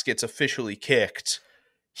Shocks gets officially kicked,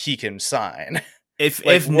 he can sign?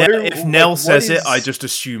 If Nell says it, I just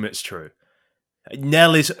assume it's true.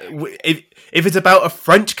 Nell is if it's about a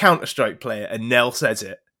French Counter-Strike player and Nell says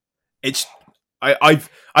it, it's I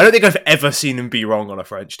don't think I've ever seen him be wrong on a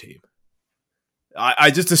French team.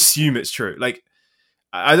 I just assume it's true. Like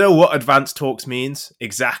I don't know what advanced talks means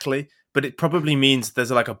exactly, but it probably means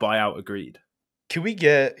there's like a buyout agreed.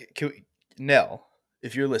 Nell,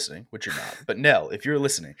 if you're listening, which you're not, but Nell, if you're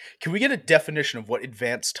listening, can we get a definition of what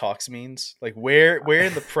advanced talks means? Like where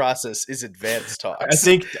in the process is advanced talks?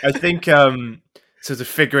 I think sort of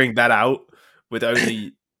figuring that out would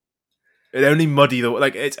only muddy the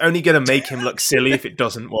like it's only going to make him look silly if it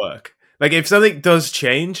doesn't work. Like if something does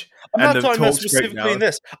change, I'm not talking about specifically in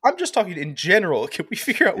this. I'm just talking in general. Can we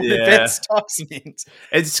figure out what advanced talks means?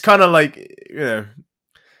 It's kind of like, you know,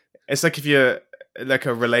 it's like if you're like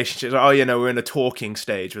a relationship. Oh, you know, we're in a talking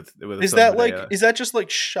stage with. Is that like? Is that just like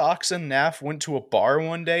Shocks and Naf went to a bar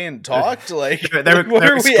one day and talked? Like they're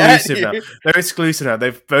exclusive now. They're exclusive now.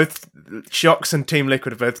 They've both Shocks and Team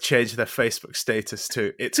Liquid have both changed their Facebook status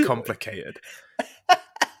to "It's complicated."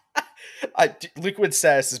 Liquid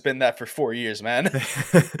status has been that for 4 years, man.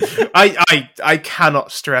 I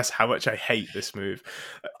cannot stress how much I hate this move.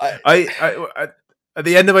 I at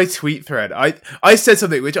the end of my tweet thread, I said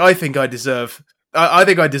something which I think I deserve. I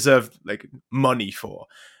think I deserve like money for.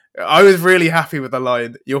 I was really happy with the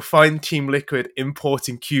line, "You'll find Team Liquid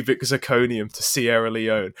importing cubic zirconium to Sierra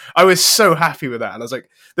Leone." I was so happy with that. And I was like,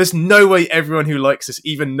 there's no way everyone who likes this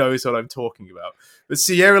even knows what I'm talking about. But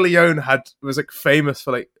Sierra Leone was like famous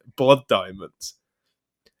for like blood diamonds.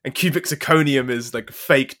 And cubic zirconium is like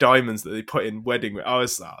fake diamonds that they put in wedding. I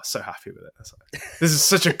was so happy with it. I was like, this is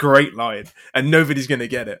such a great line and nobody's going to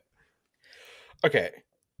get it. Okay.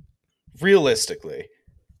 Realistically,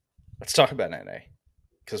 let's talk about NA.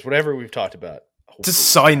 Because whatever we've talked about,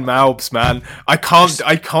 just sign Malbs, man. I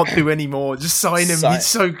can't do any more. Just sign him. He's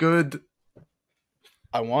so good.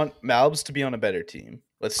 I want Malbs to be on a better team.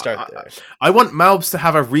 Let's start there. I want Malbs to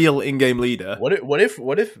have a real in-game leader. What if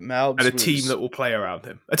Malbs and a team that will play around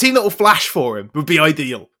him? A team that will flash for him would be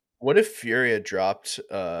ideal. What if Furia dropped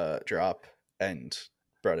and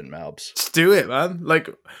brought in Malbs? Just do it, man. Like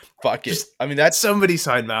fuck it. I mean, that's somebody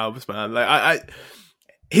sign Malbs, man. Like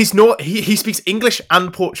he's not. He speaks English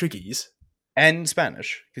and Portuguese and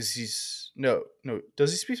Spanish because he's no.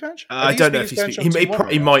 Does he speak Spanish? I don't know if he speaks.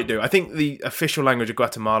 He might do. I think the official language of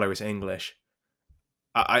Guatemala is English.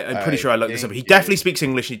 I'm pretty sure I looked this up. He definitely speaks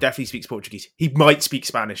English. He definitely speaks Portuguese. He might speak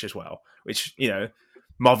Spanish as well. Which, you know,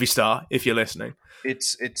 Movistar, if you're listening,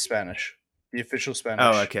 it's Spanish. The official Spanish.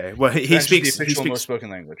 Oh, okay. Well, he speaks the official most spoken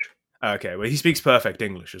language. Okay. Well, he speaks perfect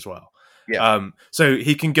English as well. Yeah. So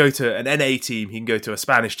he can go to an NA team. He can go to a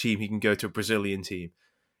Spanish team. He can go to a Brazilian team.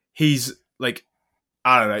 he's like,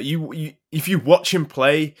 I don't know. You if you watch him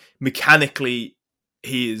play mechanically,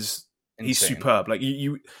 he's Insane. superb. Like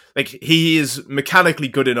you like he is mechanically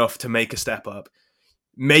good enough to make a step up.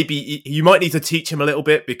 Maybe you might need to teach him a little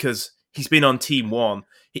bit because he's been on Team One.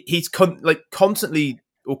 He's constantly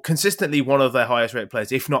or consistently one of their highest rated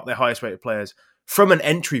players, if not their highest rated players, from an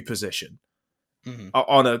entry position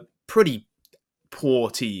on a pretty poor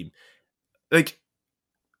team. Like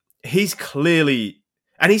he's clearly,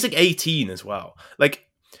 and he's like 18 as well. Like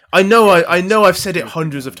I know I've said it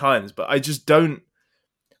hundreds of times, but I just don't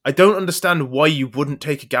understand why you wouldn't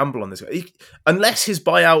take a gamble on this guy unless his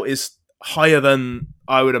buyout is higher than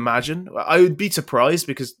I would imagine. I would be surprised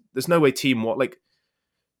because there's no way Team One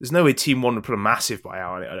would put a massive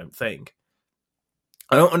buyout on it. I don't think.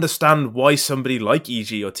 I don't understand why somebody like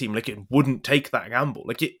EG or Team Liquid wouldn't take that gamble.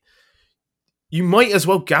 Like you might as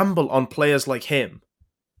well gamble on players like him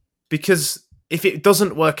because if it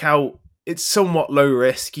doesn't work out, it's somewhat low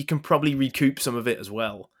risk. You can probably recoup some of it as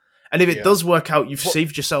well. And if it does work out, you've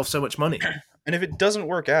saved yourself so much money. And if it doesn't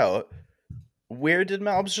work out, where did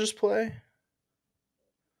Malbs just play?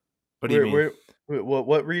 What do you mean?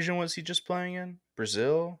 What region was he just playing in?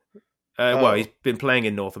 Brazil? Well, he's been playing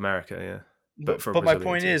in North America, yeah. But my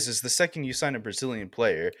point is the second you sign a Brazilian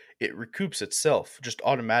player, it recoups itself just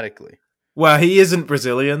automatically. Well, he isn't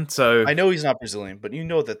Brazilian, so... I know he's not Brazilian, but you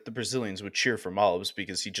know that the Brazilians would cheer for Malbs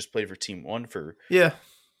because he just played for Team 1 for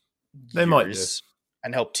they might do.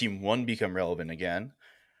 And help Team 1 become relevant again.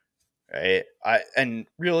 Right? And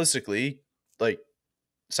realistically, like,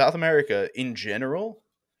 South America in general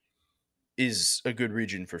is a good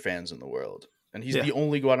region for fans in the world. And he's the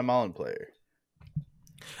only Guatemalan player.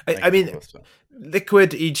 I mean,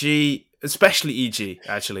 Liquid, EG, especially EG,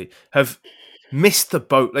 actually, have missed the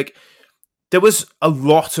boat. Like, there was a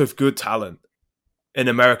lot of good talent in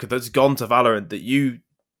America that's gone to Valorant that you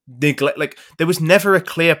neglect. Like, there was never a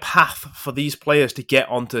clear path for these players to get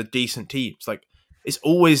onto decent teams. Like, it's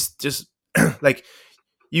always just, like,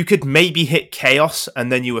 you could maybe hit Chaos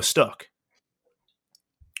and then you were stuck.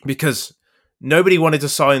 Because nobody wanted to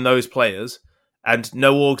sign those players, and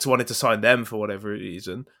no orgs wanted to sign them for whatever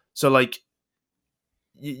reason. So, like,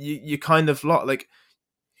 you kind of like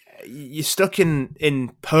you're stuck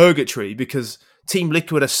in purgatory because Team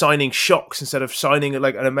Liquid are signing Shocks instead of signing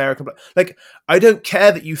like an American. Like, I don't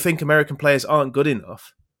care that you think American players aren't good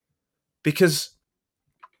enough because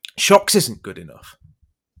Shocks isn't good enough.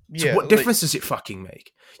 So what difference does it fucking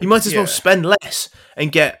make? You might as well spend less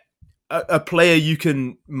and get a player you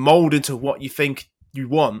can mold into what you think you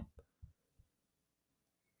want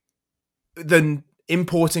than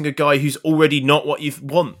importing a guy who's already not what you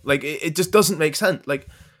want. Like, it just doesn't make sense. Like,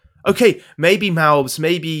 okay, maybe Malbs,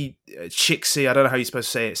 maybe Chixi, I don't know how you're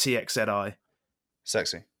supposed to say it, CXZI.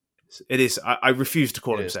 Sexy. It is. I refuse to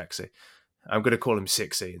call him Sexy. I'm going to call him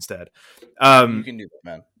Sixy instead. You can do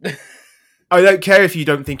that, man. I don't care if you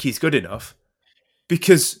don't think he's good enough,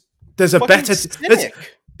 because there's a better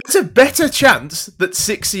chance that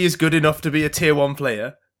Sixy is good enough to be a tier 1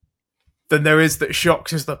 player than there is that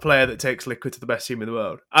Shox is the player that takes Liquid to the best team in the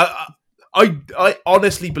world. I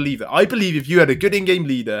honestly believe it. I believe if you had a good in-game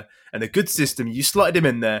leader and a good system, you slotted him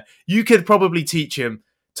in there, you could probably teach him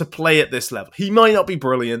to play at this level. He might not be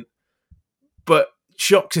brilliant, but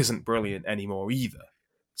Shox isn't brilliant anymore either.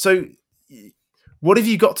 So what have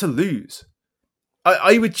you got to lose?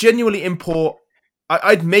 I would genuinely import...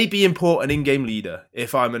 I'd maybe import an in-game leader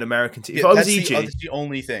if I'm an American team. If I was EG... That's the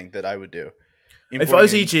only thing that I would do. If I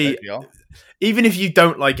was EG, even if you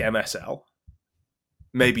don't like MSL,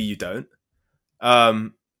 maybe you don't,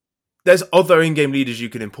 there's other in-game leaders you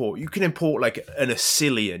can import. You can import like an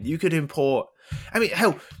Asilian. You could import... I mean,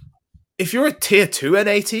 hell, if you're a tier 2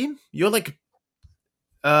 NA team, you're like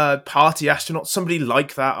Party Astronaut, somebody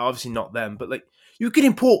like that. Obviously not them, but like you could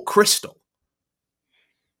import Crystal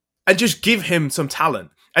and just give him some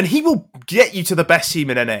talent, and he will get you to the best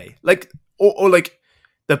team in NA, like or like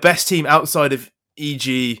the best team outside of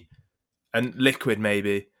EG and Liquid,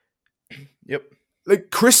 maybe. Yep.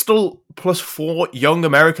 Like Crystal plus 4 young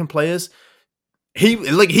American players, he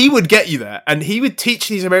would get you there, and he would teach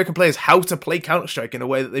these American players how to play Counter-Strike in a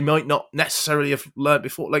way that they might not necessarily have learned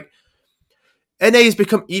before. Like, NA has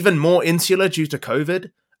become even more insular due to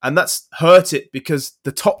COVID, and that's hurt it because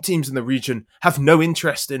the top teams in the region have no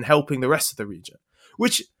interest in helping the rest of the region,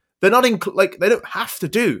 which they're not they don't have to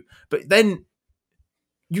do. But then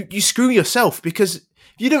you screw yourself, because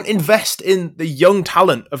if you don't invest in the young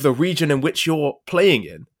talent of the region in which you're playing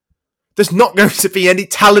in, there's not going to be any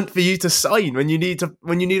talent for you to sign when you need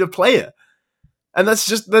a player, and that's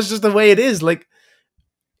just the way it is. Like,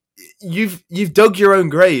 you've dug your own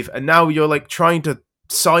grave, and now you're like trying to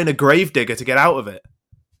sign a gravedigger to get out of it.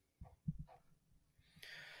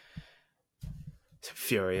 It's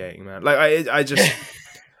infuriating, man. Like I just.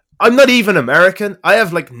 I'm not even American. I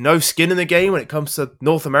have like no skin in the game when it comes to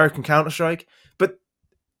North American Counter-Strike. But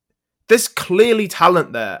there's clearly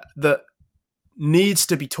talent there that needs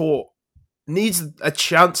to be taught, needs a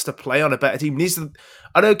chance to play on a better team.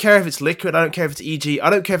 I don't care if it's Liquid, I don't care if it's EG,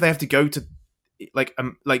 I don't care if they have to go to like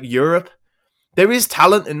Europe. There is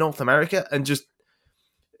talent in North America, and just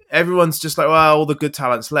everyone's just like, well, all the good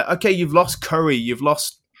talents. Okay, you've lost Curry, you've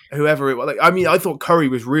lost whoever it was. Like, I mean, I thought Curry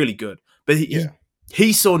was really good, but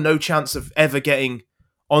he saw no chance of ever getting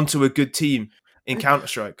onto a good team in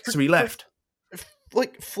Counter-Strike, so he left.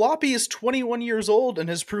 Like, Floppy is 21 years old and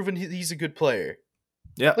has proven he's a good player.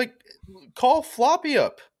 Yeah. Like, call Floppy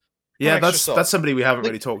up. Yeah, that's somebody we haven't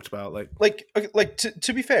really talked about.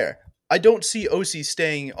 To be fair, I don't see OC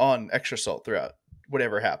staying on Extrasalt throughout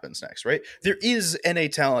whatever happens next, right? There is NA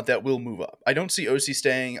talent that will move up. I don't see OC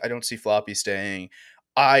staying. I don't see Floppy staying.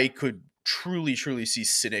 I could truly see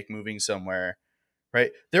Cynic moving somewhere.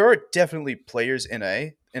 Right, there are definitely players in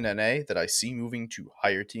NA that I see moving to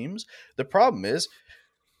higher teams. The problem is,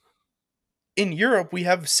 in Europe, we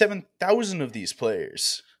have 7,000 of these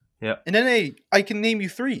players. Yeah. In NA, I can name you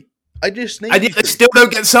 3. I just named. And yet they still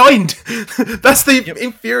don't get signed. That's the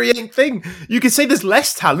infuriating thing. You can say there's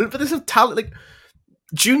less talent, but there's no talent. Like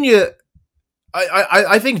Junior,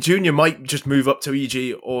 I think Junior might just move up to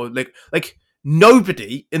EG, or like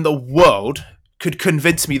nobody in the world could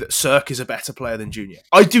convince me that Cirque is a better player than Junior.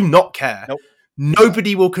 I do not care. Nope.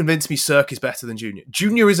 Nobody will convince me Cirque is better than Junior.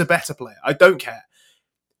 Junior is a better player. I don't care.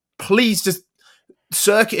 Please just...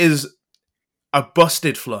 Cirque is a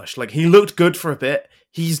busted flush. Like, he looked good for a bit.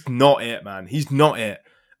 He's not it, man. He's not it.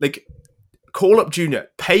 Like, call up Junior.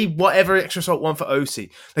 Pay whatever Extrasalt want for OC.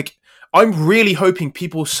 Like, I'm really hoping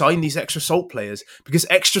people sign these Extrasalt players, because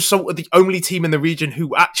Extrasalt are the only team in the region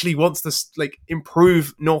who actually wants to, like,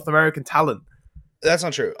 improve North American talent. That's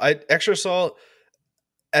not true. Extrasalt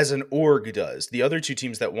as an org does. The other 2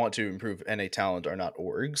 teams that want to improve NA talent are not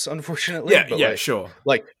orgs, unfortunately. Yeah, sure.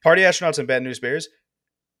 Like Party Astronauts and Bad News Bears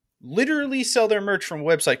literally sell their merch from a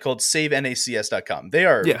website called savenacs.com. They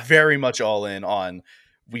are very much all in on,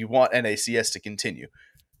 we want NACS to continue.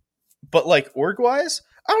 But like org wise,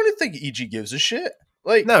 I don't think EG gives a shit.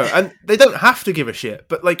 Like, no, and they don't have to give a shit,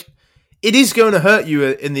 but like, it is going to hurt you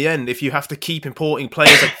in the end if you have to keep importing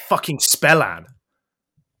players like fucking Spellan.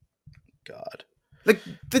 God. Like,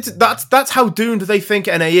 that's how doomed they think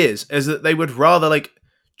NA is that they would rather like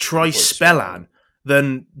try Spellan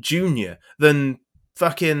than Junior, than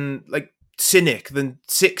fucking like Cynic, than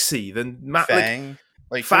Sixy, than Matt Fang.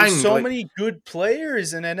 Like Fang, there's so many good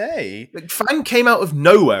players in NA. Like, Fang came out of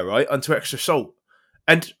nowhere, right, onto Extrasalt,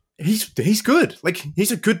 and he's good. Like,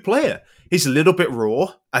 he's a good player. He's a little bit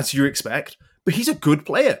raw, as you expect, but he's a good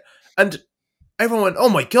player. And everyone went, "Oh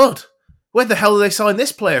my god, where the hell did they sign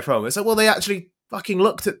this player from?" It's like, well, they actually fucking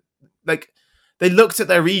looked at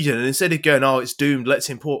their region, and instead of going, "Oh, it's doomed, let's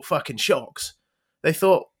import fucking Shocks," they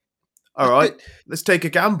thought, "All right, let's take a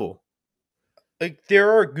gamble." Like,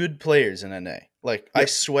 there are good players in NA. Like, I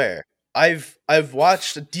swear, I've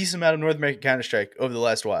watched a decent amount of North American Counter-Strike over the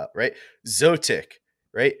last while, right? Zotic,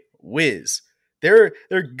 right? Wiz. They're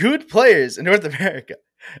good players in North America.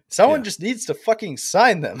 Someone just needs to fucking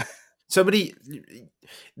sign them. Somebody,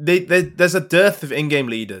 there's a dearth of in-game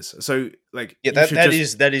leaders. So, like, that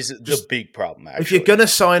is the big problem. Actually, if you're gonna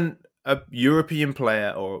sign a European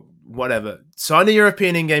player or whatever, sign a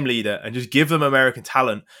European in-game leader and just give them American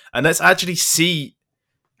talent, and let's actually see,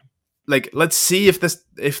 like, let's see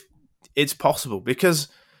if it's possible, because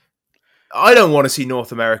I don't want to see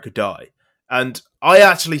North America die, and I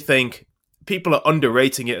actually think people are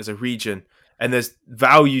underrating it as a region, and there's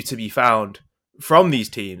value to be found from these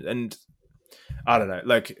teams. And I don't know,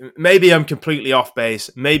 like, maybe I'm completely off base.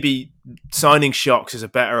 Maybe signing Shocks is a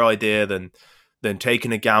better idea than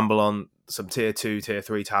taking a gamble on some tier 2, tier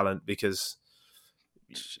 3 talent, because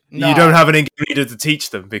you don't have an in-game leader to teach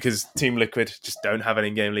them, because Team Liquid just don't have an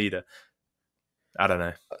in-game leader. I don't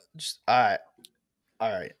know. All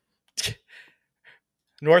right.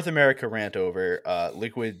 North America rant over.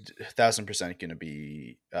 Liquid 1,000% going to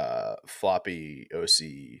be Floppy,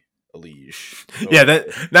 OC, Elige. Yeah,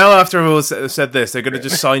 now after all said this, they're going to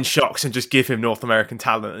just sign Shocks and just give him North American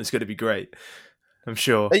talent, and it's going to be great. I'm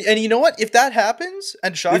sure. And you know what? If that happens,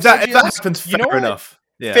 and Shocks, if that happens, fair enough.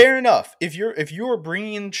 Yeah. Fair enough. If you're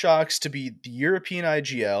bringing in Shocks to be the European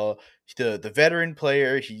IGL, the veteran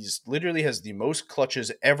player, he's literally has the most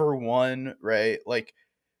clutches ever won, right? Like,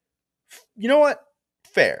 you know what?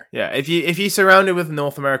 Fair. Yeah, if you surround it with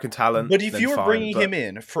North American talent, but if you're bringing him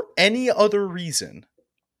in for any other reason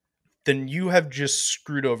then you have just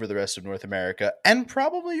screwed over the rest of North America and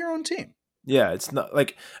probably your own team. Yeah, it's not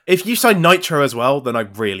like if you sign Nitro as well, then I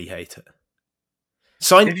really hate it.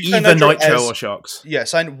 Sign If you sign either Nitro Nitro or Shocks,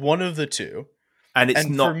 sign one of the two. and it's And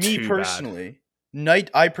for not me too bad. personally,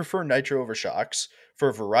 I prefer Nitro over Shocks for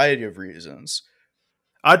a variety of reasons.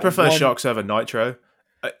 I'd prefer One, Shocks over Nitro,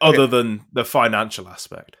 okay, other than the financial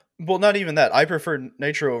aspect. well, not even that. I prefer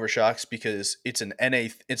Nitro over Shocks because it's an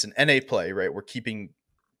NA play, right? We're keeping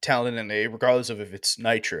talent in NA, regardless of if it's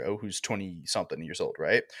Nitro, who's 20 something years old,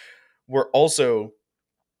 right? We're also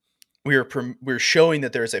we're showing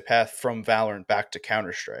that there's a path from Valorant back to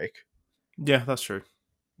Counter Strike, Yeah, that's true.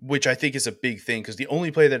 which I think is a big thing because the only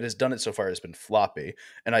play that has done it so far has been Floppy,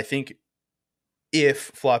 and I think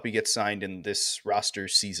if Floppy gets signed in this roster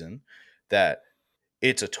season, that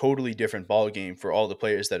it's a totally different ball game for all the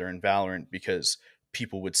players that are in Valorant because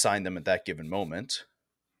people would sign them at that given moment.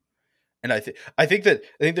 And I think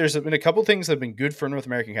there's been a couple things that have been good for North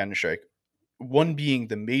American Counter Strike. One being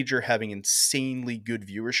the major having insanely good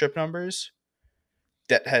viewership numbers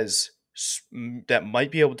that has that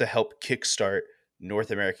might be able to help kickstart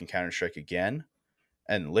North American Counter Strike again,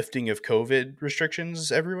 and lifting of COVID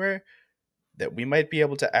restrictions everywhere, that we might be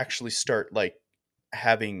able to actually start like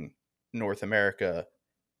having North America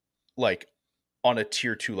like on a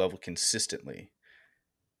tier 2 level consistently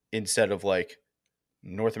instead of like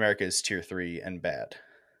North America is tier 3 and bad.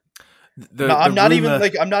 No, The rumor,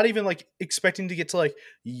 I'm not even like expecting to get to like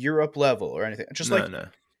Europe level or anything. no.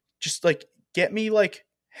 Just like get me like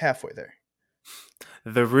halfway there.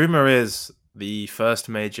 The rumor is the first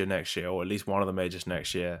major next year, or at least one of the majors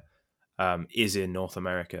next year, is in North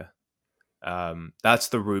America. That's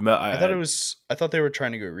the rumor. I thought they were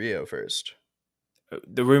trying to go Rio first.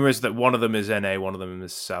 The rumor is that one of them is NA, one of them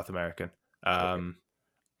is South American. Okay.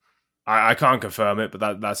 I can't confirm it,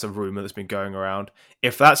 but that's a rumor that's been going around.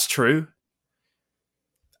 If that's true,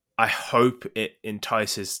 I hope it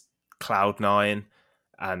entices Cloud9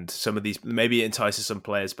 and some of these. Maybe it entices some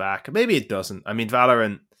players back. Maybe it doesn't. I mean,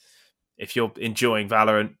 Valorant. If you're enjoying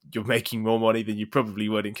Valorant, you're making more money than you probably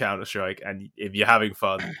would in Counter Strike, and if you're having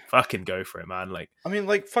fun, fucking go for it, man. Like, I mean,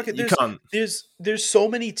 like fuck it. you can't. There's so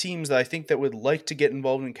many teams that I think that would like to get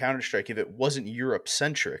involved in Counter Strike if it wasn't Europe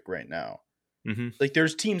centric right now. Mm-hmm. Like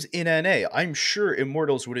there's teams in NA. I'm sure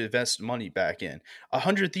Immortals would invest money back in.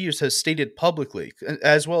 100 Thieves has stated publicly,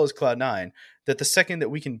 as well as Cloud9, that the second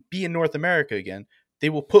that we can be in North America again,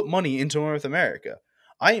 they will put money into North America.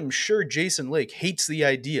 I am sure Jason Lake hates the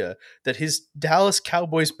idea that his Dallas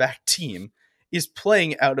Cowboys back team is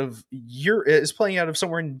playing out of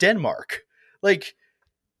somewhere in Denmark. Like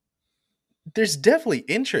there's definitely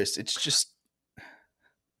interest. It's just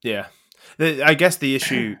Yeah, I guess the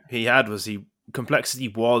issue he had was Complexity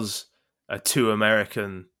was a 2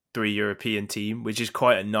 American, 3 European team, which is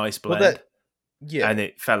quite a nice blend. well that yeah. And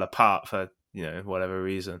it fell apart for whatever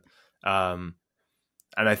reason.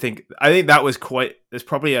 And I think that was there's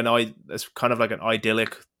probably there's kind of like an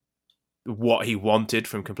idyllic what he wanted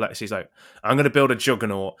from Complexity. He's like, I'm going to build a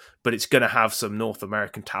juggernaut, but it's going to have some North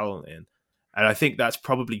American talent in. And I think that's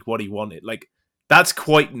probably what he wanted. Like, that's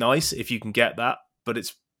quite nice if you can get that, but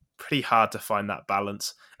it's pretty hard to find that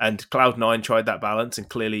balance. And Cloud9 tried that balance, and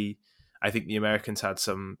clearly I think the Americans had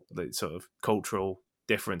some sort of cultural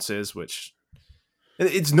differences, which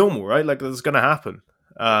it's normal, right? Like, that's going to happen.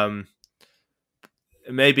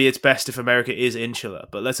 Maybe it's best if America is insular,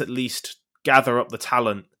 but let's at least gather up the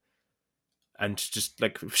talent and just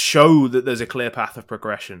like show that there's a clear path of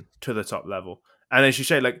progression to the top level. And as you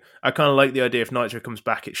say, like, I kind of like the idea if Nitro comes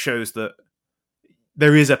back, it shows that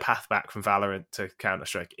there is a path back from Valorant to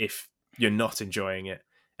Counter-Strike if you're not enjoying it.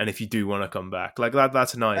 And if you do want to come back, like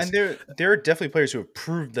that's nice. And there are definitely players who have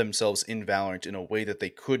proved themselves in Valorant in a way that they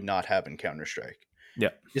could not have in Counter-Strike. Yeah.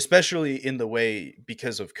 Especially in the way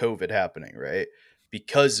because of COVID happening, right?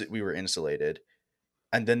 Because we were insulated.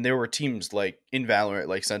 And then there were teams like in Valorant,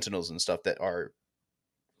 like Sentinels and stuff, that are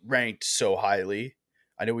ranked so highly.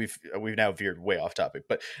 I know we've now veered way off topic,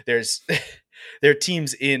 but there are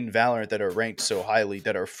teams in Valorant that are ranked so highly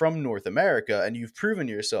that are from North America, and you've proven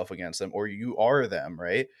yourself against them, or you are them,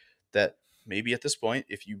 right? That maybe at this point,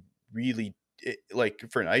 if you really like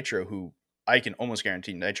for Nitro, who I can almost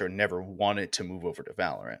guarantee Nitro never wanted to move over to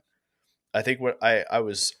Valorant. I think what I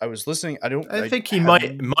was listening. I think he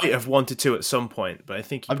might have wanted to at some point, but I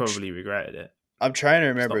think he probably regretted it. I'm trying to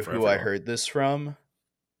remember who I heard this from.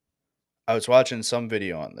 I was watching some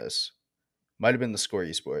video on this. Might have been the Score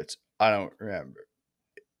Esports. I don't remember.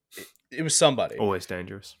 It was somebody. Always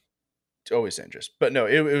dangerous. Always dangerous. But no,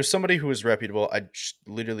 it was somebody who was reputable. I just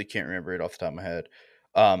literally can't remember it off the top of my head.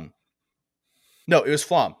 No, it was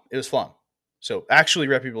Flom. It was Flom. So actually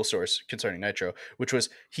reputable source concerning Nitro, which was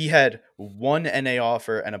he had one NA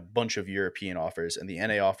offer and a bunch of European offers, and the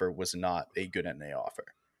NA offer was not a good NA offer.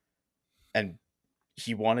 And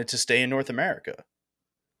he wanted to stay in North America.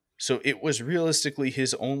 So it was realistically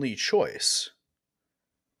his only choice.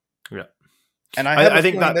 Yeah. And I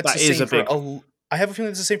think that is a big... I have a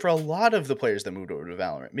feeling it's the same for a lot of the players that moved over to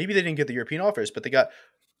Valorant. Maybe they didn't get the European offers, but they got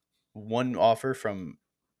one offer from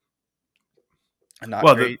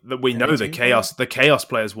we know the Chaos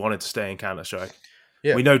players wanted to stay in Counter-Strike.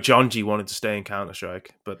 Yeah. We know Jonji wanted to stay in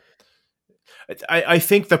Counter-Strike, but I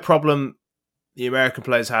think the problem the American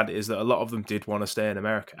players had is that a lot of them did want to stay in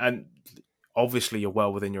America, and obviously you're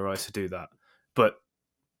well within your rights to do that, but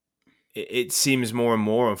it seems more and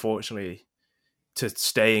more, unfortunately, to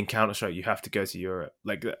stay in Counter-Strike you have to go to Europe.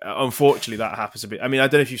 Like, unfortunately that happens a bit. I mean, I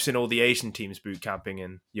don't know if you've seen all the Asian teams boot camping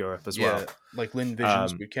in Europe as well. Like Lin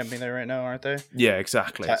Vision's boot camping there right now, aren't they? Yeah,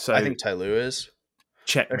 exactly. So I think Tyloo is.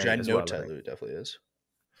 Checkmate. Actually, I know well, Tyloo definitely is.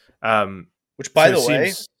 Which, so by the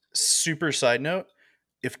way, super side note,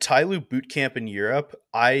 if Tyloo boot camp in Europe,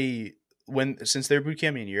 since they're boot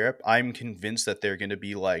camping in Europe, I'm convinced that they're going to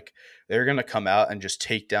be like, they're going to come out and just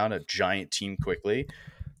take down a giant team quickly,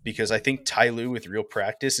 because I think Tyloo with real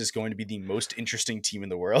practice is going to be the most interesting team in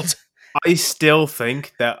the world. I still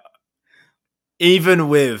think that even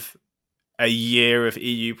with a year of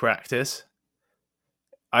EU practice,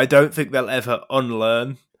 I don't think they'll ever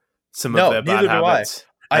unlearn some of their bad habits.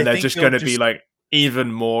 And they're just going to be like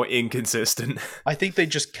even more inconsistent. I think they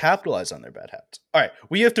just capitalize on their bad habits. All right,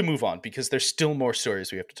 we have to move on because there's still more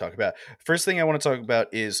stories we have to talk about. First thing I want to talk about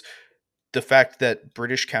is the fact that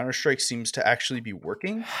British Counter-Strike seems to actually be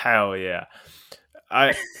working. Hell yeah.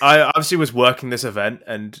 I obviously was working this event,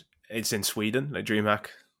 and it's in Sweden. Like, DreamHack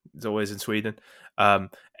is always in Sweden.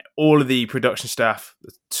 All of the production staff,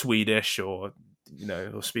 Swedish or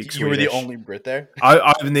speak Swedish. You were the only Brit there?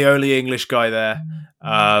 I'm the only English guy there.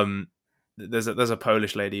 There's a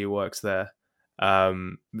Polish lady who works there.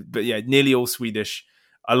 But yeah, nearly all Swedish.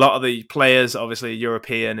 A lot of the players, obviously,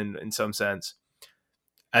 European in some sense.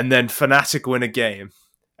 And then Fnatic win a game,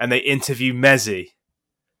 and they interview Mezzy,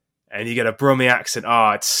 and you get a Brummie accent.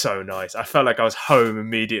 Oh, it's so nice. I felt like I was home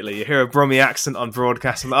immediately. You hear a Brummie accent on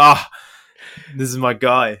broadcast, and this is my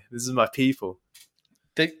guy. This is my people.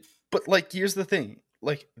 But like, here's the thing: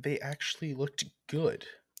 like, they actually looked good.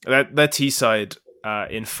 Their T-side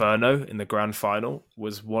Inferno in the grand final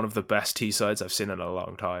was one of the best T-sides I've seen in a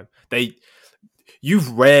long time. You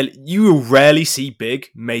will rarely see Big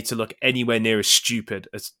made to look anywhere near as stupid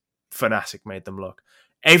as Fnatic made them look.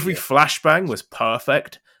 Every flashbang was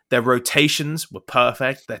perfect. Their rotations were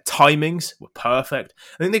perfect. Their timings were perfect.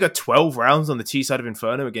 I think they got 12 rounds on the T side of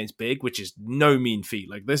Inferno against Big, which is no mean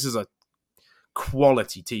feat. Like, this is a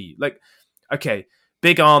quality team. Like, okay,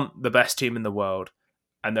 Big aren't the best team in the world,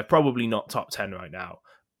 and they're probably not top 10 right now,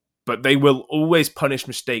 but they will always punish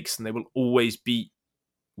mistakes, and they will always beat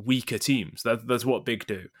weaker teams. That's what Big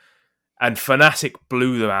do. And Fnatic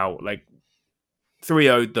blew them out, like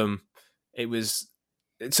 3-0'd them.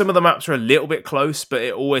 Some of the maps were a little bit close, but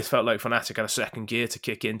it always felt like Fnatic had a second gear to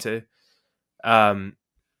kick into.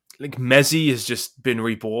 Like, Mezzy has just been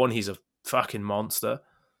reborn. He's a fucking monster.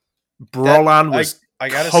 Brolan was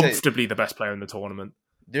comfortably the best player in the tournament.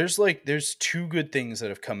 There's two good things that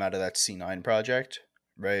have come out of that C9 project,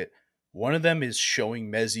 right? One of them is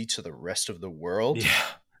showing Mezzy to the rest of the world. Yeah.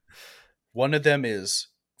 One of them is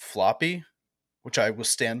Floppy, which I will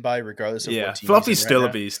stand by regardless of what team. Floppy's still a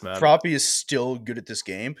beast, man. Floppy is still good at this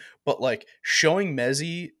game, but like, showing that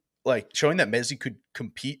Mezzy could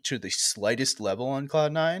compete to the slightest level on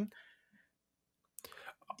Cloud9,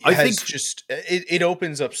 I think it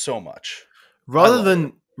opens up so much. Rather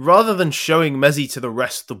than showing Mezzy to the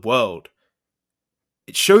rest of the world,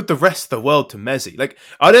 it showed the rest of the world to Mezzy. Like,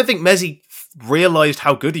 I don't think Mezzy realized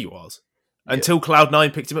how good he was until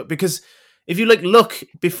Cloud9 picked him up, because if you look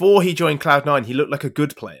before he joined Cloud9, he looked like a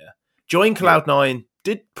good player. Joined Cloud9,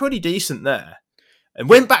 did pretty decent there, and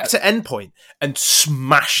went back to Endpoint and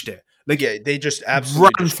smashed it. Like, they just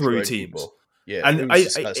absolutely ran through teams. People. Yeah, and it was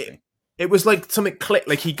disgusting. It was like something clicked.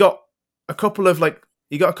 Like, he got a couple of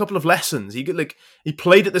lessons. He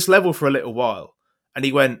played at this level for a little while, and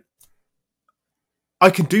he went, I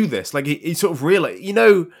can do this. Like, he sort of realized.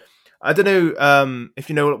 I don't know if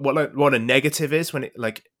you know what a negative is when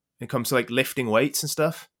it comes to like lifting weights and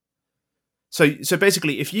stuff. So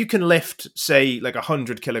basically, if you can lift, say, like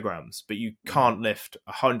 100 kilograms, but you can't lift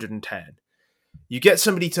 110, you get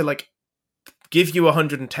somebody to like give you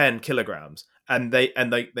 110 kilograms, and they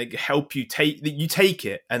help you take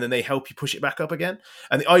it, and then they help you push it back up again.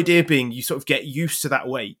 And the idea being, you sort of get used to that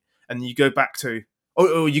weight, and you go back to,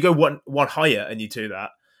 or you go one higher and you do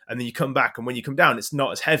that, and then you come back, and when you come down, it's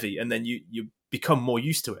not as heavy, and then you become more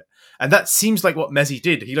used to it. And that seems like what Messi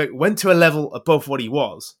did. He like went to a level above what he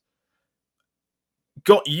was,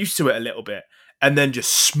 got used to it a little bit, and then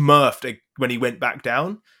just smurfed when he went back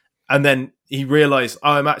down. And then he realized,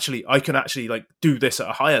 I can actually like do this at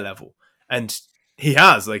a higher level. And he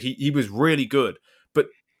has, like, he was really good. But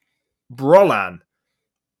Brollan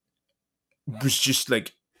was just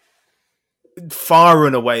like far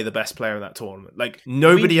and away the best player in that tournament. Like,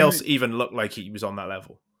 nobody else even looked like he was on that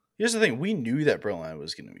level. Here's the thing: we knew that Brolin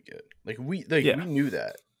was going to be good. We knew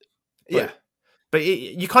that. But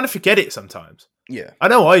you kind of forget it sometimes. Yeah, I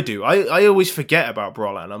know I do. I always forget about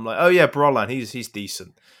Brolin. I'm like, oh yeah, Brolin, he's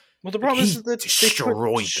decent. Well, the problem is that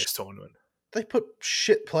destroyed this tournament. They put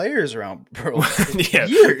shit players around Brolin. Yeah,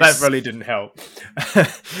 years. That really didn't help. I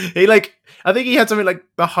think he had something like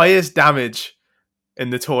the highest damage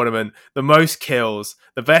in the tournament, the most kills,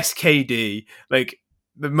 the best KD, like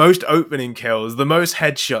the most opening kills, the most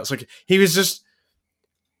headshots. Like, he was just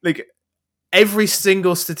like every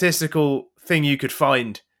single statistical thing you could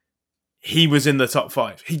find, he was in the top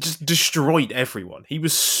 5. He just destroyed everyone. He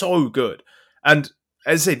was so good. And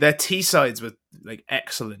as I say, their T sides were like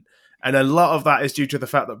excellent. And a lot of that is due to the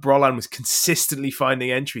fact that Brolin was consistently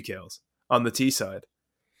finding entry kills on the T side.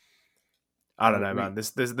 I don't know, man.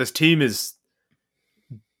 This team is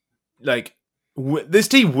like, this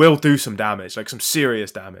team will do some damage, like some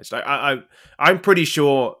serious damage. Like I'm pretty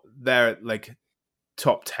sure they're like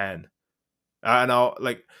top 10, and I'll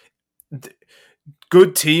like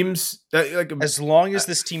good teams. Like, as long as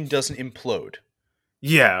this team doesn't implode.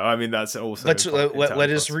 Yeah, I mean that's also. Let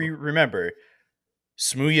us remember,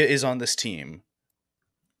 Smooya is on this team.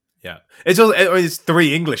 Yeah, it's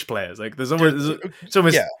 3 English players. Like, it's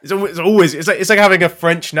like having a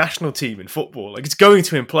French national team in football. Like, it's going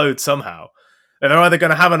to implode somehow. And they're either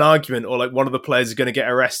going to have an argument, or like one of the players is going to get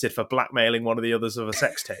arrested for blackmailing one of the others of a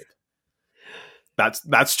sex tape.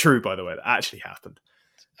 That's true, by the way. That actually happened.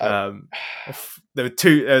 There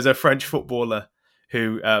was a French footballer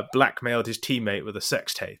who blackmailed his teammate with a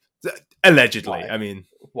sex tape. Allegedly. Why? I mean,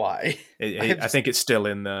 why? I think it's still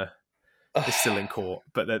in it's still in court,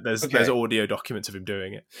 but there's audio documents of him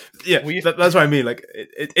doing it. Yeah, that's what I mean. Like,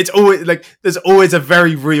 it's always like there's always a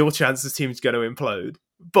very real chance this team's going to implode.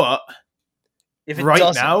 But if it right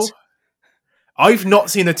doesn't, now, I've not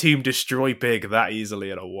seen a team destroy Big that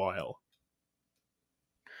easily in a while.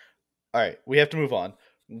 All right, we have to move on.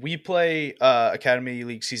 We play Academy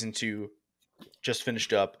League Season 2, just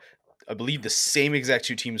finished up. I believe the same exact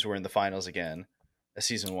 2 teams were in the finals again as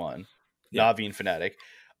Season 1. Yeah. Navi and Fnatic.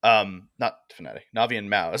 Not Fnatic. Navi and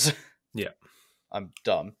Mouse. Yeah. I'm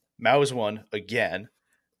dumb. Mouse won again.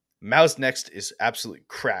 Mouse next is absolutely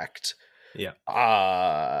cracked. Yeah.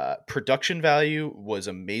 Production value was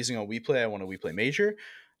amazing on WePlay. I won a WePlay Major.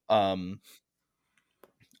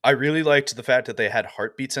 I really liked the fact that they had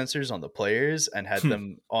heartbeat sensors on the players and had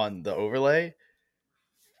them on the overlay.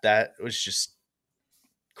 That was just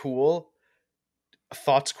cool.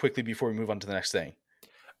 Thoughts quickly before we move on to the next thing.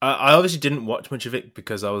 I obviously didn't watch much of it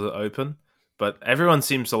because I was at Open, but everyone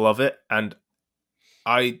seems to love it, and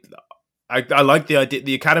I like the idea.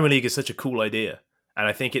 The Academy League is such a cool idea, and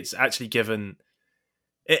I think it's actually given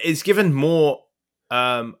more.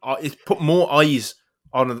 It's put more eyes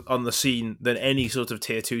on the scene than any sort of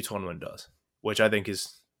tier 2 tournament does, which I think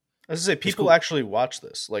is. As I say, people actually watch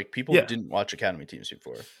this. Like, people didn't watch Academy teams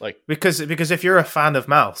before. Like, because if you're a fan of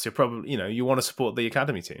Mouse, you're probably you want to support the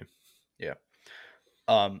Academy team. Yeah.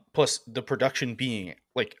 Plus the production being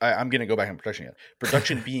like, I'm gonna go back on production again.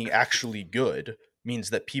 Production being actually good means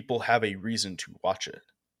that people have a reason to watch it.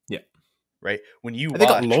 Yeah. Right. When you they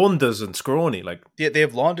got Launders and Scrawny, like they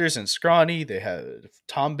have Launders and Scrawny. They have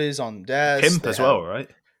Tombiz on Daz. Pimp as well, right?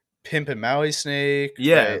 Pimp and Maui Snake.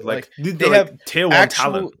 Yeah, right? like they have tier 1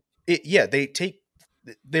 talent.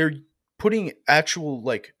 They're putting actual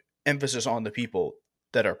like emphasis on the people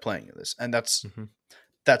that are playing this, and that's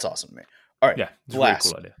awesome to me. All right, it's Blast, a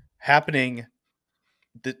really cool idea. Happening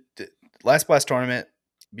the last Blast tournament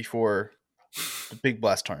before the big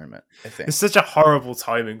Blast tournament, I think. It's such a horrible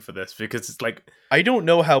timing for this because it's like I don't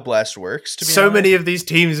know how Blast works, to be so honest. many of these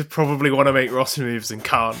teams probably want to make roster moves and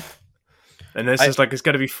can't. And it's just like it's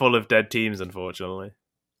going to be full of dead teams, unfortunately.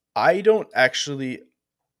 I don't actually.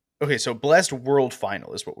 Okay, so Blast World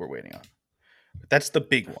Final is what we're waiting on. That's the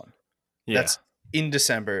big one. Yeah. That's in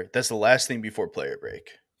December. That's the last thing before player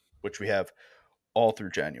break, which we have all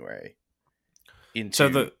through January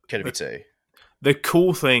into Katowice. The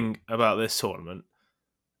cool thing about this tournament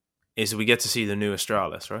is we get to see the new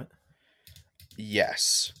Astralis, right?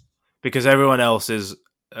 Yes. Because everyone else is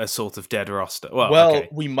a sort of dead roster. Well, Well, okay.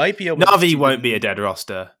 we might be able to Na'Vi see won't be a dead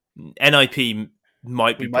roster. NIP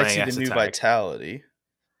might be we might playing see the S new Attack. Vitality.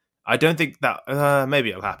 I don't think that maybe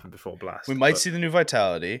it'll happen before Blast. We might see the new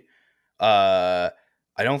Vitality. I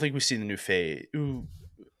don't think we see the new phase. Ooh.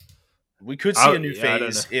 We could see a new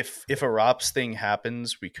phase if a ROPS thing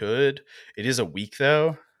happens. We could. It is a week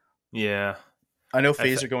though. Yeah, I know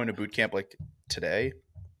phase are going to boot camp like today.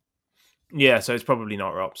 Yeah, so it's probably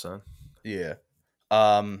not ROPS then. Yeah.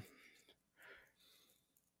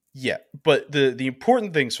 Yeah, but the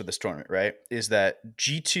important things for this tournament, right, is that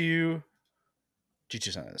G2's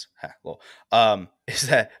not this. Is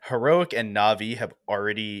that Heroic and Na'Vi have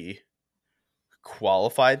already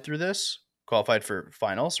qualified for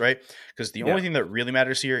finals, right? Because the only thing that really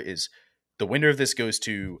matters here is the winner of this goes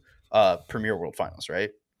to Premier World Finals,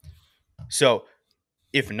 right? So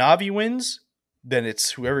if Na'Vi wins, then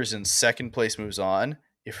it's whoever's in second place moves on.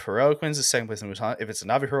 If Heroic wins, the second place that moves on. If it's a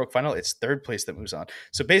Na'Vi Heroic final, it's third place that moves on.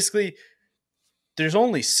 So basically, there's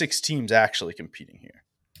only 6 teams actually competing here,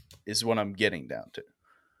 is what I'm getting down to.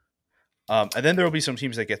 And then there will be some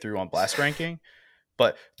teams that get through on Blast ranking.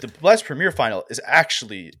 But the Blast Premier Final is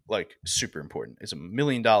actually like super important. It's $1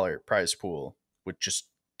 million prize pool with just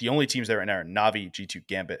the only teams there right now are Na'Vi, G2,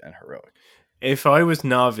 Gambit, and Heroic. If I was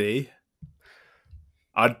Na'Vi,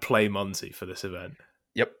 I'd play Munzi for this event.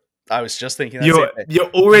 Yep. I was just thinking that. You're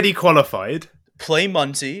already qualified. Play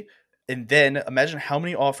Munzi, and then imagine how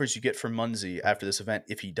many offers you get from Munzi after this event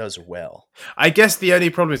if he does well. I guess the only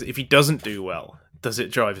problem is if he doesn't do well, does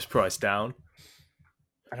it drive his price down?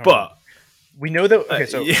 But we know that. Okay,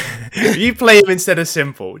 so you play him instead of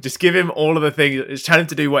Simple. Just give him all of the things. Just tell him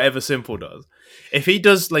to do whatever Simple does. If he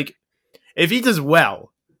does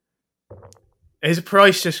well, his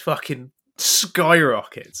price just fucking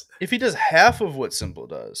skyrockets. If he does half of what Simple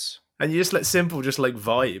does, and you just let Simple just like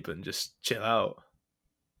vibe and just chill out,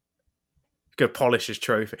 go polish his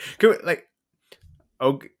trophy.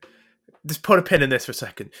 Just put a pin in this for a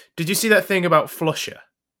second. Did you see that thing about Flusher?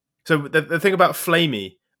 So the thing about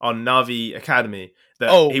Flamey on Na'Vi Academy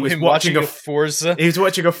that he was watching a Forza. He was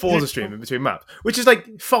watching a Forza stream in between maps, which is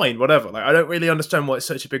like fine, whatever. Like I don't really understand why it's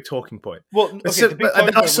such a big talking point. Well, okay, the big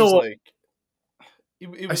talking point was like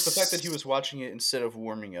it was the fact that he was watching it instead of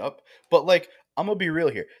warming up. But like, I'm gonna be real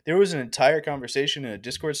here. There was an entire conversation in a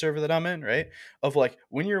Discord server that I'm in, right? Of like,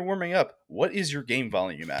 when you're warming up, what is your game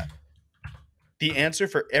volume at? The answer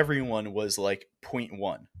for everyone was like 0.1,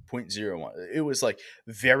 0.01. It was like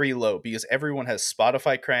very low because everyone has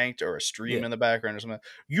Spotify cranked or a stream in the background or something.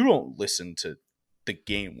 You don't listen to the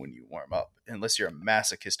game when you warm up unless you're a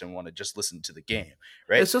masochist and want to just listen to the game,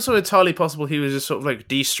 right? It's also entirely possible he was just sort of like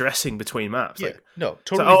de-stressing between maps. Yeah, like, no,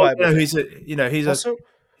 totally viable.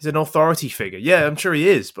 He's an authority figure. Yeah, I'm sure he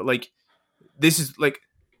is, but like this is like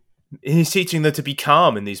he's teaching them to be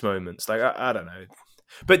calm in these moments. Like I don't know.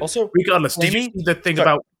 But also, regardless, did you see the thing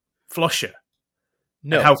about Flusher?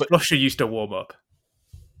 No, and how Flusher used to warm up.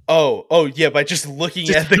 Oh yeah, by just looking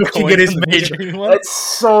at his major one. It's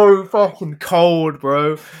so fucking cold,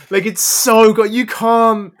 bro. Like it's so good. You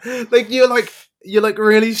can't you're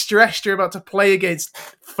really stressed. You're about to play against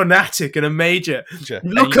Fnatic in a major. Yeah.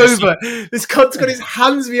 Look over. This cunt's got his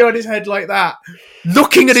hands behind his head like that,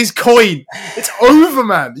 looking at his coin. It's over,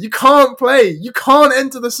 man. You can't play. You can't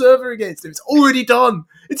enter the server against him. It's already done.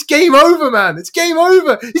 It's game over, man. It's game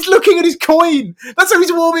over. He's looking at his coin. That's how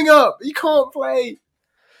he's warming up. You can't play.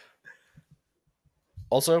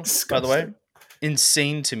 Also, disgusting. By the way,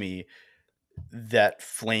 insane to me that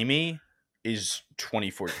Flamey is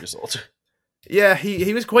 24 years old. Yeah,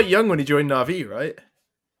 he was quite young when he joined Na'Vi, right?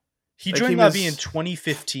 He joined Na'Vi in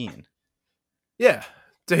 2015. Yeah,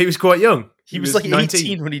 so he was quite young. He was like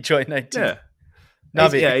 18 when he joined 19. Yeah,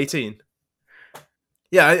 Na'Vi. Yeah, 18.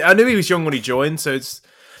 Yeah, I knew he was young when he joined, so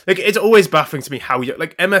it's always baffling to me how young.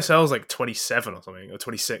 Like MSL's like 27 or something, or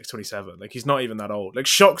 26, 27. Like he's not even that old. Like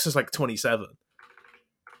Shox is like 27.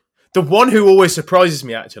 The one who always surprises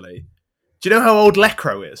me, actually. Do you know how old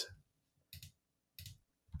Lekro is?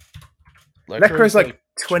 Lekro's like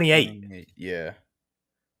 28. Yeah.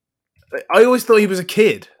 I always thought he was a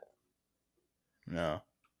kid. No.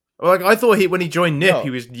 Like I thought when he joined NIP, he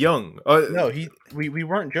was young. No, we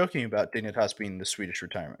weren't joking about Dignitas being the Swedish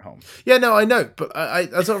retirement home. Yeah, no, I know, but I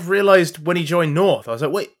sort of realized when he joined North, I was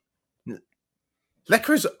like, wait,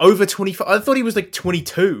 Lekro's over 25. I thought he was like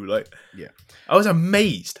 22. Like, yeah, I was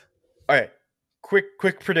amazed. All right,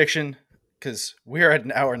 quick prediction, because we are at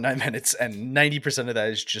an hour and 9 minutes, and 90% of that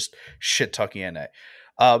is just shit talking NA.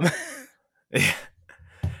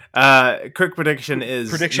 Quick prediction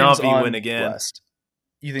is Na'Vi win again. Blast.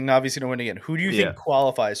 You think Navi's going to win again? Who do you Yeah. think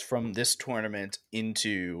qualifies from this tournament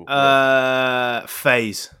into...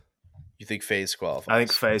 FaZe. You think FaZe qualifies? I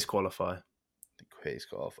think FaZe qualify. FaZe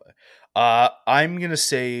qualify. I'm going to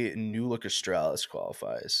say New Look Astralis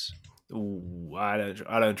qualifies. Ooh, I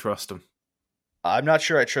don't trust them. I'm not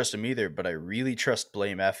sure I trust him either, but I really trust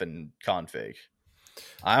Blame F and Config.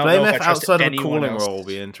 I don't Blame know if F I trust outside of a anyone calling else. role will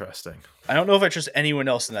be interesting. I don't know if I trust anyone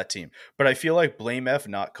else in that team, but I feel like Blame F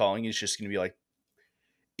not calling is just going to be like,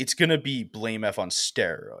 it's going to be Blame F on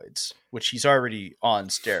steroids, which he's already on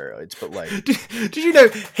steroids, but like... Did you know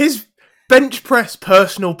his bench press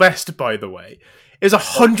personal best, by the way, is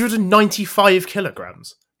 195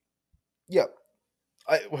 kilograms? Yep.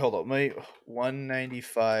 Hold on, my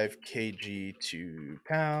 195 kg 2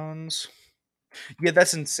 pounds. Yeah,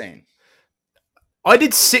 that's insane. I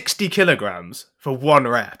did 60 kilograms for 1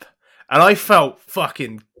 rep, and I felt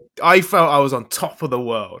I was on top of the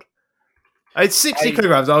world. I had 60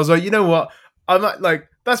 kilograms. I was like, you know what? I'm like,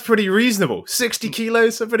 that's pretty reasonable. 60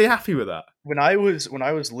 kilos. I'm pretty happy with that. When I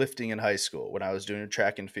was lifting in high school, when I was doing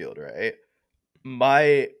track and field, right?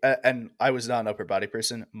 And I was not an upper body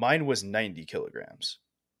person. Mine was 90 kilograms.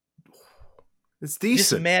 It's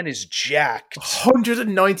decent. This man is jacked.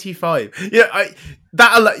 195. Yeah,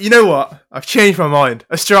 you know what? I've changed my mind.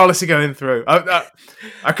 Astralis are going through.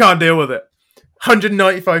 I can't deal with it.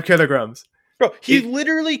 195 kilograms. Bro, he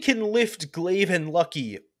literally can lift Glaive and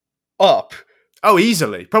Lucky up. Oh,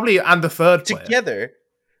 easily. Probably and the third player. Together.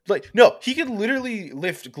 Like, no, he can literally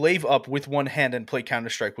lift Glaive up with one hand and play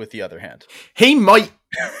Counter-Strike with the other hand. He might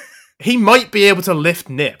be able to lift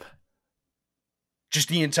Nip. Just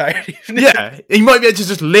the entirety of Nip. Yeah, he might be able to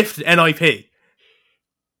just lift NIP. He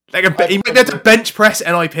might be able to bench press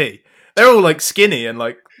NIP. They're all like skinny and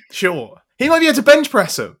like short. He might be able to bench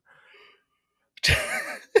press him.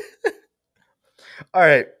 All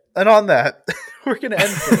right, and on that, we're going to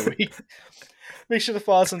end for the week. Make sure to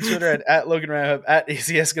follow us on Twitter at LoganRamhub, at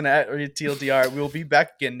ACSGonna, at TLDR. We will be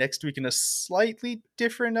back again next week in a slightly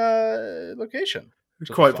different location.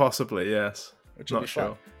 Quite possibly, yes. Which will Not be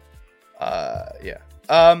sure. Fun. Yeah.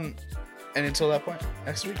 And until that point,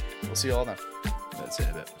 next week, we'll see you all then. That's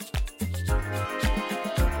it.